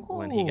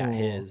 when he got Oh.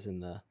 his in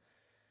the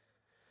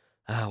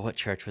what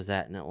church was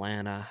that in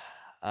Atlanta?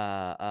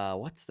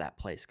 What's that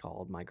place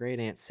called? My great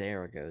aunt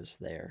Sarah goes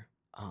there.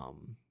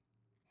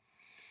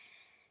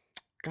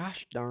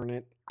 Gosh darn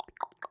it,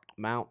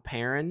 Mount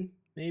Perrin,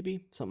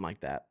 maybe something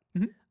like that.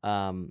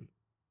 Mhm.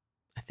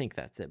 I think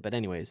that's it. But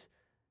anyways,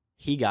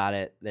 he got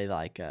it. They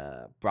like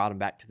brought him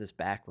back to this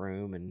back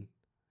room and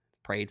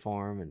prayed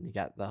for him, and he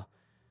got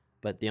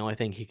but the only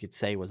thing he could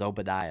say was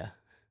Obadiah.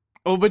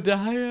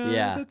 Obadiah.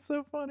 Yeah. That's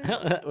so funny.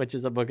 Which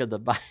is a book of the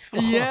Bible.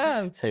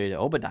 Yeah. So he'd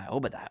Obadiah,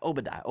 Obadiah,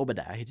 Obadiah,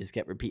 Obadiah. He just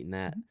kept repeating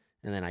that, Mhm.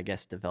 and then I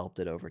guess developed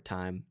it over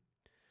time.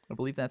 I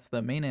believe that's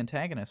the main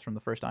antagonist from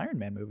the first Iron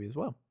Man movie as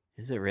well.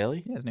 Is it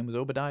really? Yeah, his name was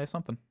Obadiah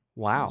something. It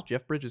was Wow.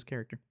 Jeff Bridges'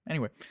 character.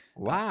 Anyway.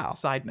 Wow.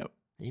 Side note.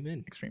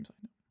 Amen. Extreme side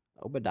note.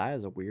 Obadiah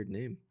is a weird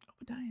name.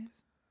 Obadiah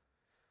is.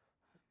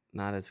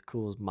 Not as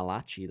cool as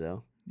Malachi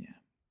though, Yeah.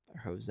 or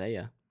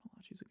Hosea.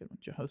 Malachi's a good one.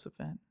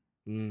 Jehoshaphat.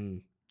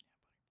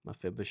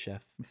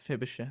 Mephibosheth,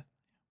 Mephibosheth.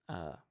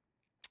 uh,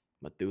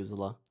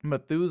 Methuselah,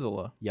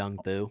 Methuselah. young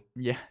Thu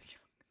Yeah.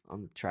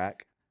 on the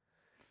track.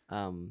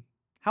 Um,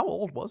 How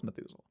old was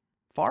Methuselah?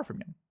 Far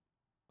from young.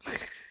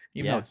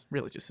 Even though yeah, it's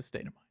really just a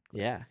state of mind.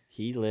 yeah,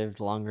 he lived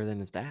longer than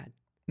his dad,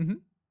 Mm-hmm.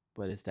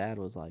 but his dad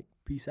was like,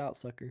 "Peace out,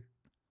 sucker."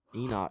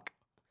 Enoch,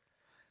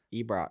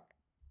 Ebrock.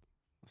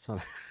 So,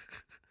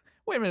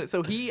 Wait a minute.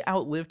 So he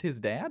outlived his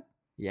dad?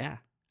 yeah.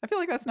 I feel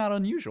like that's not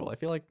unusual. I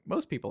feel like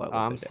most people Oh,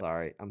 outlive I'm their dad.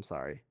 sorry. I'm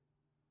sorry.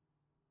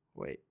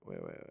 Wait.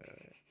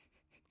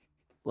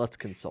 Let's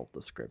consult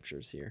the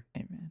scriptures here.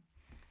 Amen.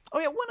 Oh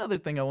yeah, one other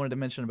thing I wanted to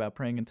mention about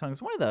praying in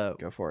tongues. One of the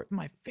Go for it.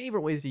 my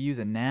favorite ways to use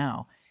it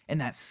now, in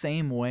that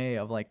same way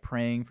of like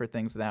praying for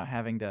things without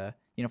having to,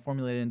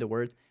 formulate it into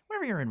words.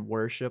 Whenever you're in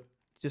worship,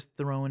 just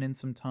throwing in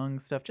some tongue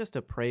stuff just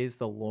to praise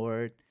the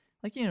Lord.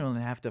 Like you don't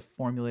have to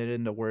formulate it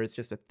into words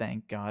just to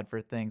thank God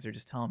for things or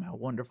just tell him how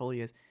wonderful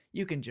he is.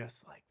 You can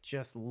just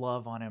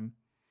love on him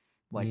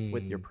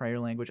with your prayer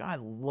language. I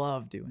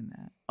love doing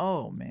that.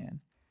 Oh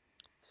man.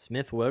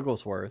 Smith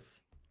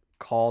Wigglesworth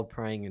called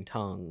praying in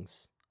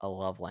tongues a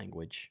love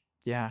language.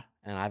 Yeah.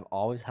 And I've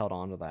always held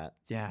on to that.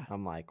 Yeah.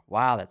 I'm like,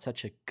 wow, that's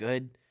such a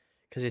good,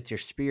 because it's your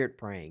spirit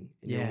praying,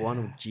 and you're one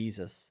Yeah. with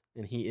Jesus,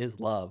 and he is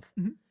love,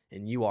 Mhm.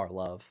 and you are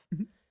love.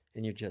 Mhm.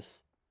 And you're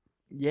just,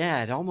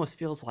 yeah, it almost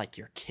feels like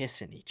you're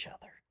kissing each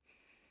other.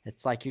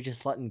 It's like you're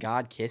just letting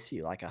God kiss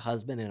you like a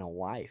husband and a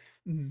wife.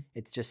 Mhm.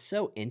 It's just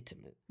so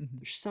intimate. Mhm.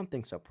 There's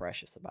something so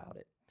precious about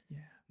it. Yeah.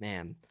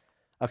 Man.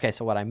 Okay,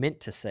 so what I meant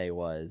to say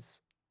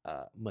was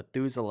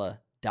Methuselah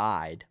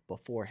died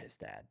before his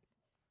dad.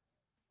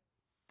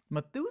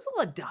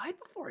 Methuselah died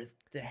before his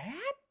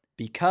dad?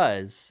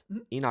 Because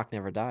Mhm. Enoch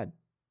never died.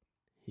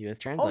 He was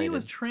translated. Oh, he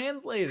was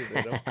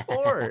translated, of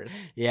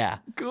course. Yeah.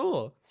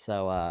 Cool.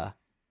 So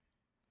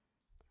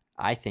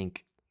I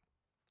think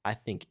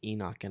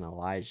Enoch and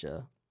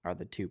Elijah are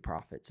the two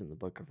prophets in the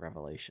book of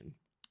Revelation.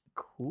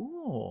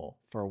 Cool.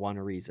 For one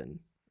reason.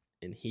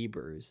 In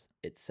Hebrews,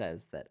 it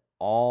says that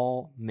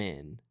all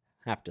men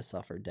have to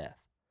suffer death.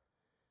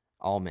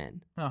 All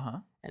men. Uh-huh.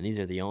 And these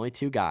are the only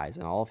two guys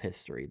in all of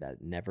history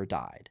that never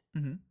died.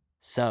 Mm-hmm.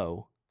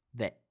 So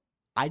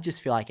I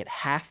just feel like it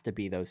has to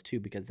be those two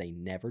because they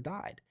never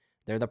died.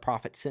 They're the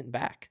prophets sent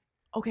back.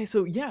 Okay,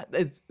 so yeah,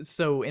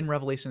 so in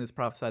Revelation it's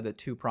prophesied that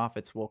two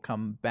prophets will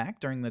come back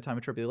during the time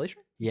of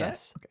tribulation? Is that it?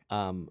 Yes.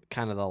 Okay.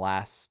 Kind of the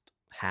last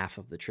half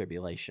of the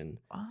tribulation.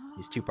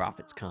 These two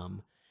prophets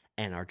come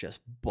and are just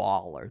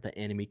baller. The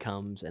enemy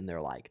comes and they're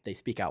like, they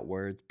speak out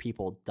words.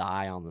 People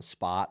die on the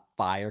spot.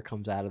 Fire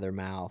comes out of their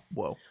mouth.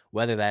 Whoa.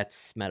 Whether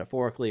that's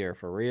metaphorically or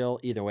for real,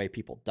 either way,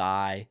 people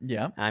die.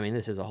 Yeah. I mean,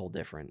 this is a whole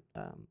different,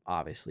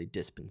 obviously,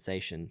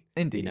 dispensation.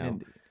 Indeed, you know?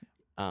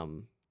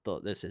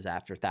 indeed. This is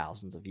after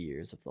thousands of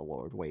years of the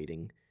Lord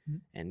waiting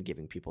and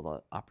giving people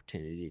the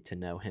opportunity to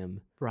know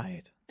him.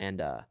 Right.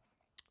 And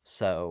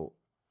so,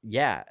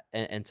 yeah.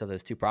 And so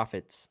those two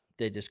prophets,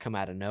 they just come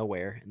out of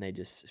nowhere and they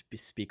just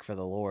speak for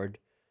the Lord.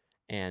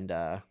 And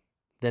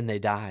then they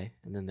die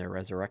and then they're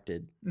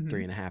resurrected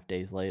 3.5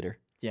 days later.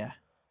 Yeah.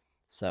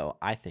 So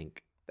I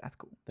think that's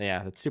cool.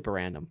 Yeah, that's super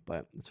random,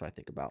 but that's what I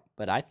think about.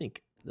 But I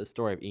think the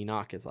story of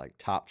Enoch is like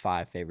top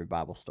 5 favorite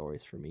Bible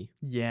stories for me.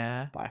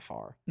 Yeah. By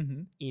far.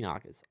 Mm-hmm.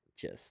 Enoch is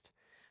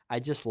I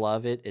just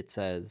love it. It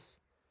says,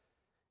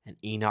 and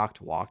Enoch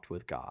walked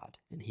with God,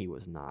 and he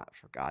was not,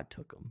 for God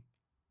took him.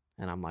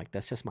 And I'm like,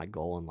 that's just my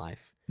goal in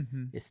life,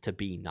 is to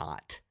be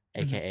not,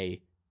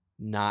 aka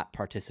not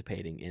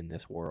participating in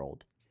this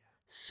world.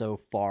 So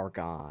far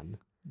gone.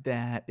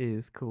 That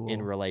is cool.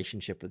 In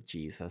relationship with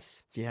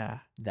Jesus. Yeah.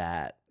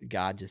 That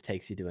God just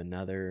takes you to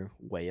another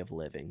way of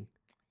living.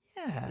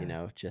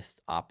 Yeah.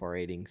 Just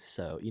operating.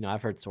 So,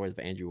 I've heard stories of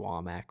Andrew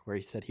Womack where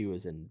he said he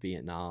was in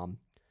Vietnam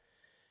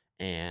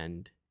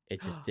and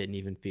it just didn't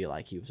even feel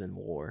like he was in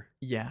war.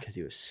 Yeah. Because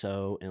he was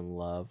so in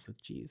love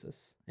with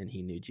Jesus and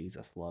he knew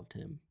Jesus loved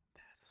him.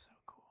 That's so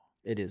cool.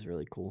 It is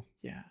really cool.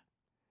 Yeah.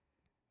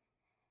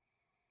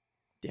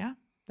 Yeah,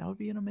 that would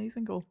be an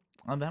amazing goal.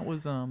 That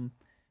was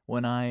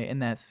when in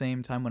that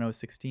same time when I was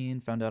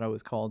 16, found out I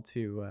was called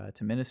to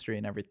ministry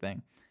and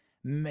everything.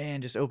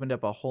 Man, just opened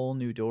up a whole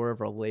new door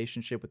of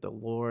relationship with the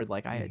Lord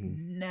like I had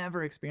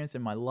never experienced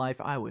in my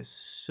life. I was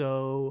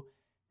so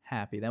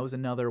happy. That was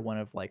another one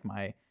of like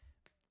my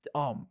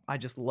I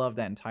just love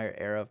that entire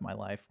era of my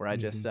life where I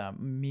just I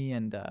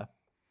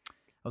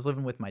was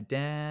living with my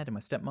dad and my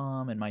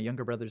stepmom and my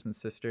younger brothers and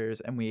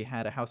sisters, and we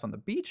had a house on the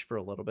beach for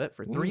a little bit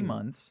for 3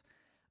 months.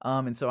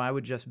 And so I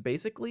would just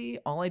basically,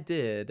 all I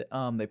did,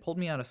 they pulled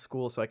me out of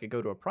school so I could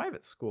go to a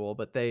private school,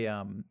 but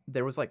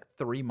there was like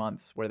 3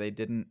 months where they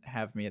didn't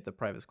have me at the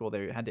private school.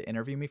 They had to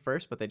interview me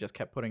first, but they just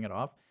kept putting it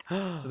off.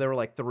 So there were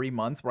like 3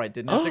 months where I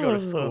didn't have to go to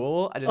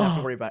school. I didn't have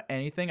to worry about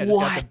anything. I just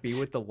got to be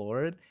with the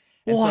Lord.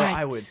 And so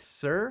I would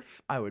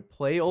surf, I would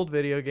play old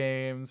video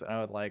games, and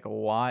I would like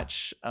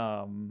watch,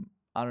 I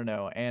don't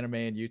know, anime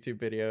and YouTube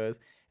videos.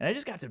 And I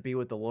just got to be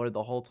with the Lord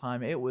the whole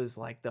time. It was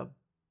like the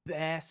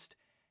best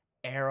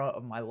era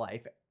of my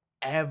life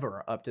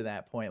ever up to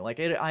that point. Like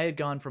I had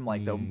gone from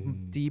like the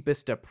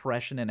deepest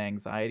depression and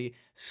anxiety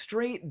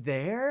straight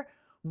there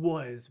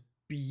was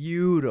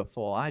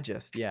beautiful.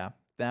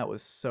 That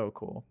was so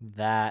cool.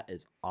 That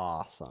is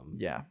awesome.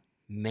 Yeah.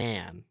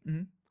 Man,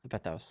 Mhm. I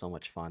bet that was so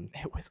much fun.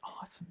 It was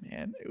awesome,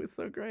 man. It was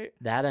so great.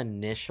 That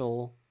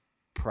initial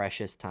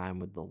precious time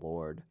with the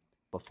Lord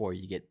before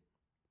you get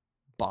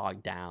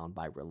bogged down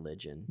by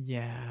religion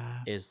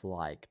Yeah. is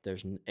like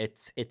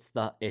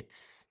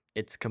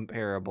it's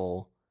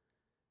comparable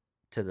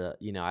to the,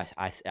 you know,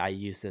 I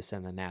use this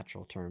in the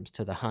natural terms,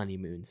 to the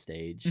honeymoon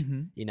stage.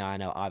 Mhm. You know, I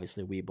know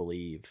obviously we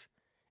believe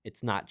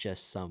it's not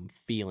just some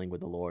feeling with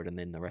the Lord and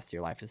then the rest of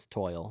your life is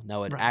toil.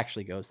 No, it Right.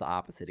 actually goes the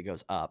opposite. It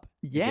goes up.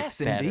 It Yes,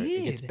 gets better. It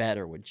gets indeed.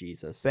 better with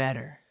Jesus.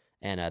 Better.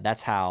 And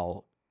that's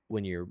how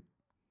when you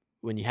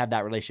have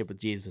that relationship with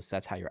Jesus,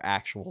 that's how your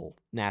actual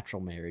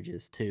natural marriage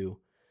is too.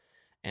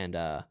 And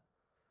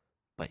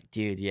but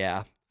dude,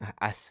 yeah,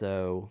 I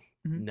so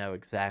Mhm. know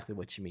exactly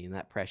what you mean.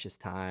 That precious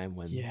time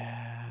when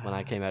Yeah.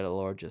 I came out of the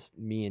Lord, just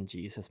me and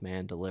Jesus,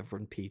 man,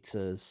 delivering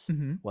pizzas,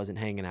 Mhm. wasn't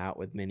hanging out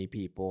with many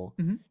people,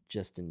 Mhm.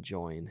 just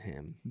enjoying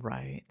him,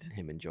 Right. and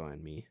him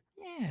enjoying me.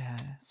 Yeah.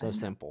 I So didn't have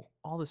simple,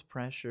 all this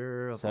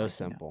pressure of so like,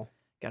 simple.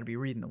 got to be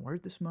reading the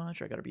word this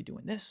much, or I got to be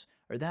doing this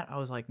or that. I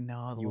was like,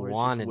 no, the You Lord is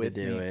just wanted to with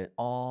do me it.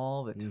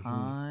 all the Mhm.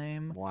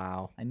 time.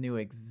 Wow. I knew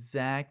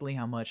exactly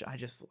how much I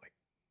just like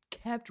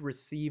kept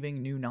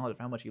receiving new knowledge of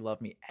how much he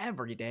loved me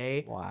every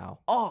day. Wow.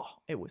 Oh,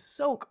 it was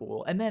so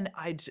cool. And then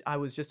I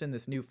was just in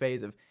this new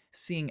phase of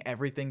seeing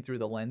everything through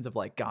the lens of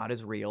like God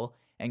is real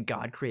and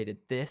God created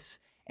this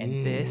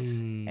and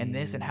this and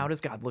this and how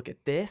does God look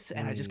at this?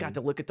 And I just got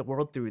to look at the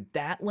world through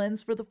that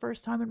lens for the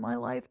first time in my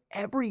life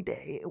every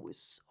day. It was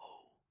so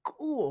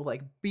cool,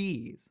 like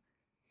bees.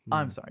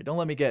 I'm Mm. sorry, don't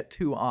let me get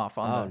too off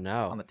on Oh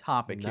no. on the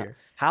topic No. here.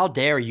 How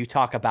dare you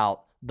talk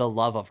about the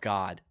love of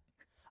God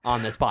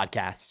on this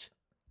podcast?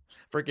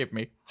 Forgive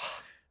me.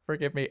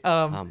 Forgive me.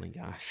 Oh my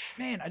gosh.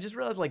 Man, I just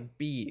realized like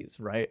bees,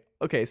 right?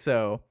 Okay,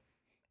 so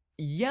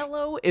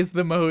yellow is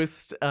the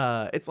most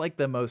it's like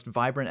the most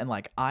vibrant and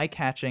like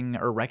eye-catching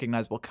or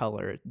recognizable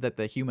color that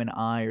the human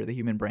eye or the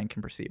human brain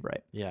can perceive,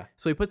 right? Yeah.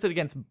 So he puts it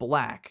against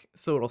black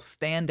so it'll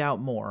stand out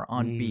more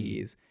on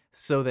bees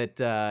so that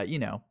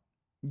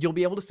you'll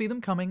be able to see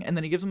them coming, and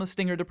then he gives them a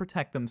stinger to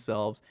protect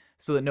themselves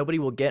so that nobody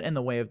will get in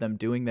the way of them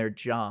doing their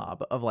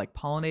job of like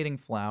pollinating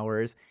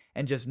flowers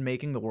and just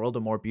making the world a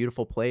more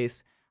beautiful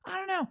place. I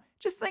don't know,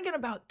 just thinking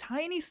about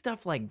tiny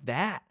stuff like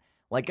that.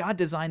 Like God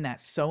designed that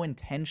so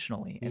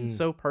intentionally and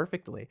so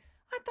perfectly.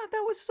 I thought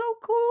that was so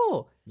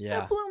cool. Yeah.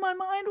 That blew my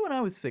mind when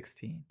I was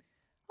 16.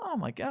 Oh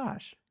my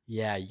gosh.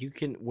 Yeah, you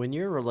can, when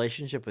you're in a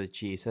relationship with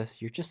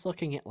Jesus, you're just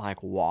looking at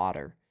like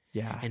water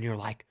Yeah. and you're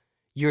like,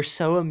 you're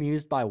so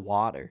amused by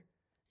water.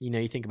 You know,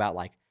 you think about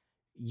like,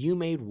 you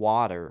made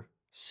water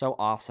so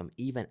awesome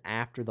even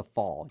after the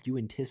fall. You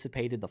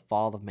anticipated the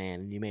fall of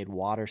man and you made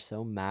water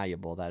so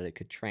malleable that it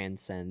could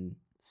transcend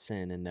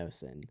sin and no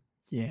sin.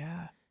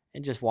 Yeah.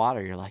 And just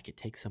water, you're like, it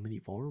takes so many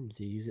forms.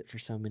 You use it for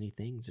so many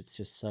things. It's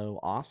just so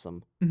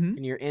awesome. Mhm.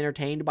 And you're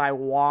entertained by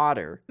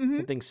water, Mhm.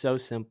 something so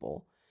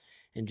simple,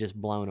 and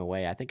just blown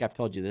away. I think I've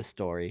told you this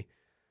story,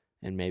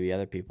 and maybe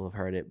other people have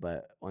heard it,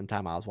 but one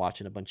time I was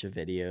watching a bunch of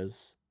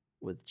videos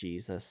with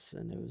Jesus,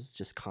 and it was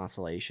just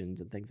constellations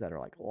and things that are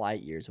like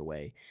light years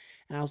away.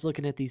 And I was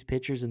looking at these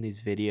pictures and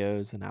these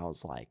videos, and I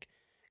was like,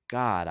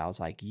 God, I was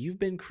like, you've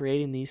been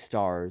creating these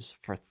stars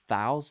for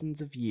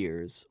thousands of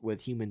years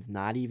with humans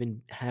not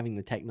even having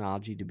the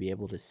technology to be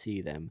able to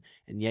see them,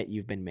 and yet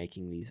you've been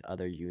making these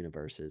other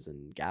universes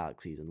and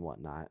galaxies and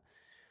whatnot.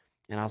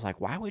 And I was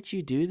like, why would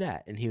you do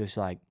that? And he was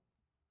like,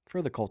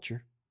 for the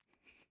culture.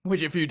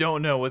 Which, if you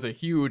don't know, was a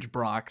huge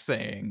Brock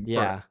saying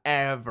Yeah.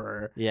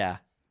 forever. Yeah.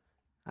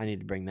 I need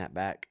to bring that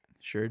back.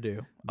 Sure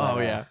do. But, Oh,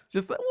 yeah.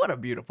 Just what a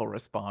beautiful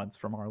response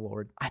from our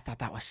Lord. I thought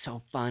that was so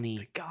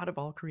funny. God of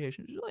all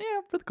creation. Just like, yeah,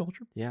 for the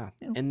culture. Yeah.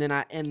 Yeah. And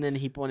then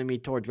he pointed me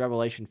towards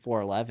Revelation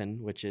 4:11,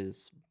 which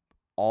is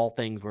all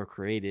things were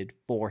created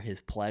for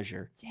his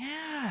pleasure.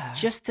 Yeah.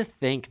 Just to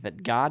think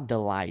that God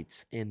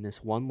delights in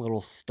this one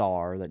little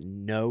star that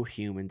no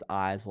human's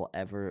eyes will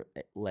ever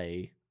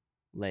lay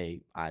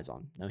eyes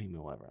on. No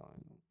human will ever.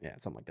 Yeah,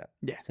 something like that.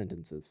 Yeah.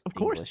 Sentences. Of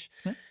course. English.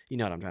 Yeah. You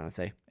know what I'm trying to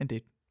say.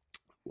 Indeed.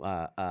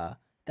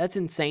 That's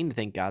insane to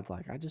think God's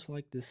like, I just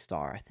like this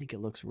star. I think it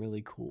looks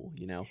really cool,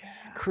 you know?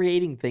 Yeah.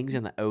 Creating things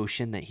in the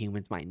ocean that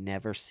humans might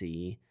never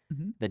see,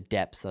 Mhm. the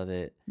depths of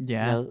it.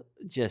 Yeah. You know,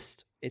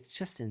 it's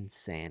just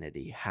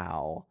insanity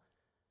how,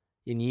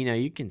 and you know,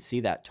 you can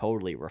see that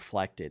totally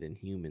reflected in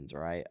humans,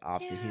 right?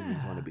 Obviously,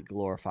 humans want to Yeah. be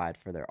glorified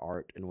for their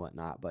art and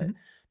whatnot, but Mhm.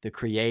 the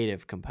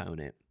creative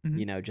component, Mhm.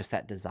 you know, just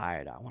that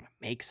desire to, I want to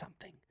make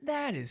something.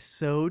 That is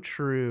so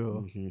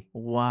true. Mm-hmm.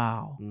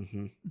 Wow.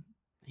 Mm-hmm.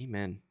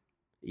 Amen.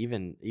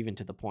 Even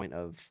to the point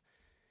of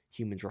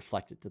humans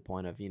reflected to the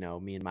point of, you know,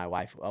 me and my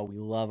wife, oh, we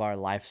love our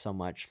life so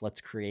much.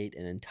 Let's create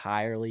an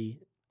entire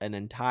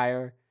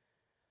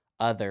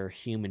other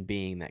human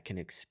being that can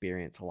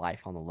experience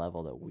life on the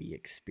level that we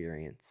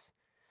experience.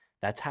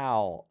 That's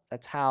how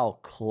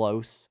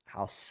close,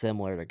 how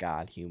similar to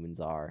God humans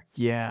are.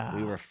 Yeah.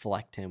 We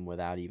reflect him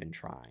without even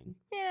trying.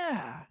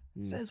 Yeah. It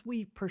Mm. says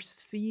we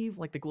perceive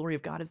like the glory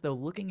of God as though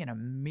looking in a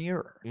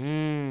mirror.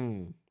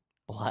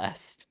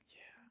 Blessed.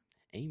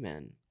 Yeah.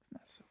 Amen. Isn't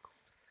that so cool?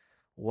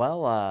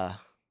 Well, I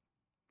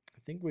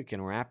think we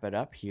can wrap it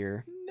up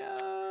here.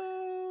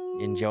 No.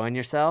 Enjoying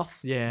yourself?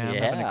 Yeah, I'm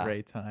having a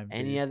great time,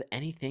 dude.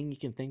 Anything you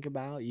can think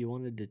about you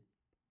wanted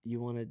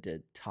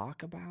to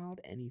talk about?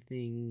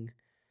 Anything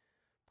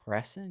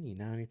pressing?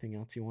 Anything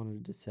else you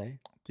wanted to say?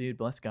 Dude,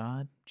 bless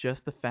God.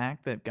 Just the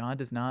fact that God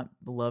does not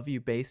love you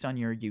based on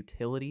your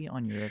utility,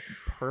 on your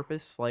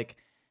purpose, like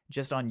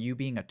just on you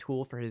being a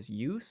tool for his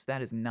use.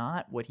 That is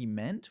not what he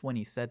meant when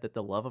he said that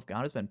the love of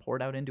God has been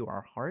poured out into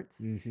our hearts.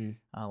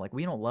 Mm-hmm. Like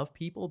we don't love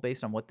people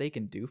based on what they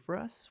can do for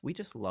us. We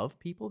just love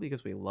people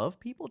because we love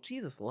people.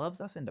 Jesus loves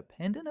us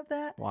independent of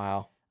that.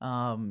 Wow.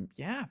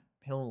 Yeah,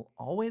 he'll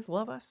always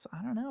love us.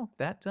 I don't know.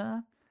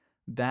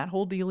 That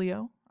whole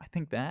dealio, I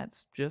think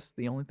that's just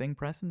the only thing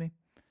pressing me.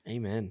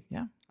 Amen.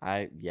 Yeah.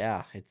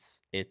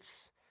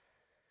 It's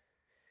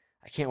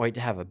I can't wait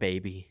to have a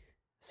baby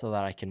so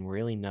that I can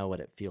really know what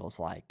it feels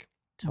like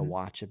to Mhm.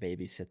 watch a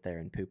baby sit there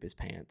and poop his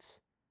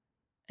pants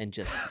and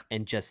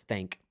just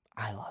think,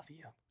 I love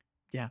you.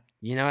 Yeah.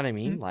 You know what I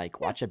mean? Mhm. Like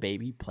Yeah. watch a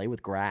baby play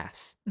with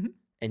grass Mhm.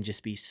 and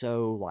just be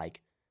so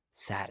like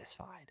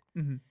satisfied.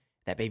 Mhm.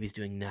 That baby's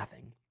doing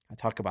nothing. I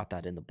talk about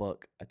that in the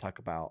book. I talk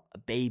about a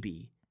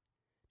baby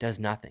does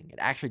nothing. It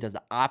actually does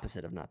the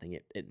opposite of nothing.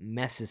 It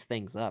messes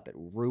things up. It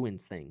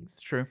ruins things.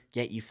 It's true.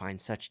 Yet you find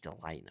such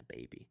delight in a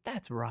baby.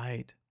 That's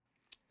right.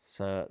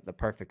 So the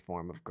perfect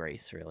form of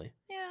grace, really.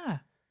 Yeah.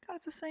 God,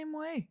 it's the same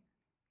way.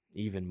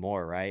 Even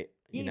more, right?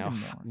 Even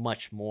more.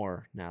 Much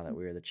more now that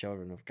we are the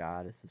children of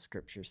God, as the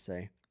scriptures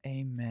say.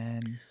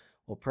 Amen.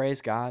 Well,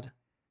 praise God.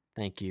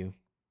 Thank you,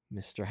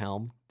 Mr.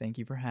 Helm, Thank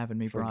you for having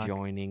me, for Brock.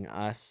 joining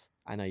us.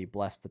 I know you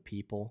bless the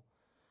people.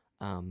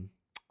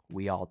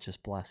 We all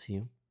just bless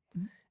you.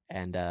 Mhm.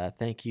 And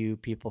thank you,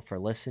 people, for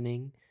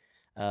listening.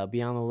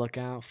 Be on the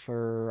lookout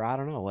for, I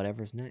don't know,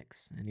 whatever's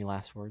next. Any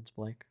last words,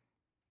 Blake?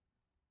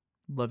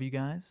 Love you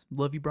guys.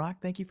 Love you, Brock.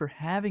 Thank you for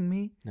having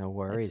me. No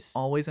worries. It's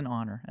always an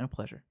honor and a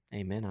pleasure.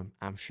 Amen.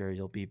 I'm sure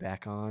you'll be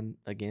back on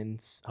again,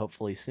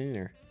 hopefully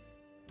sooner.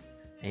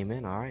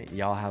 Amen. All right.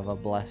 Y'all have a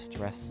blessed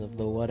rest of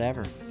the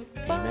whatever.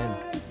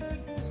 Amen.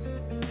 Bye.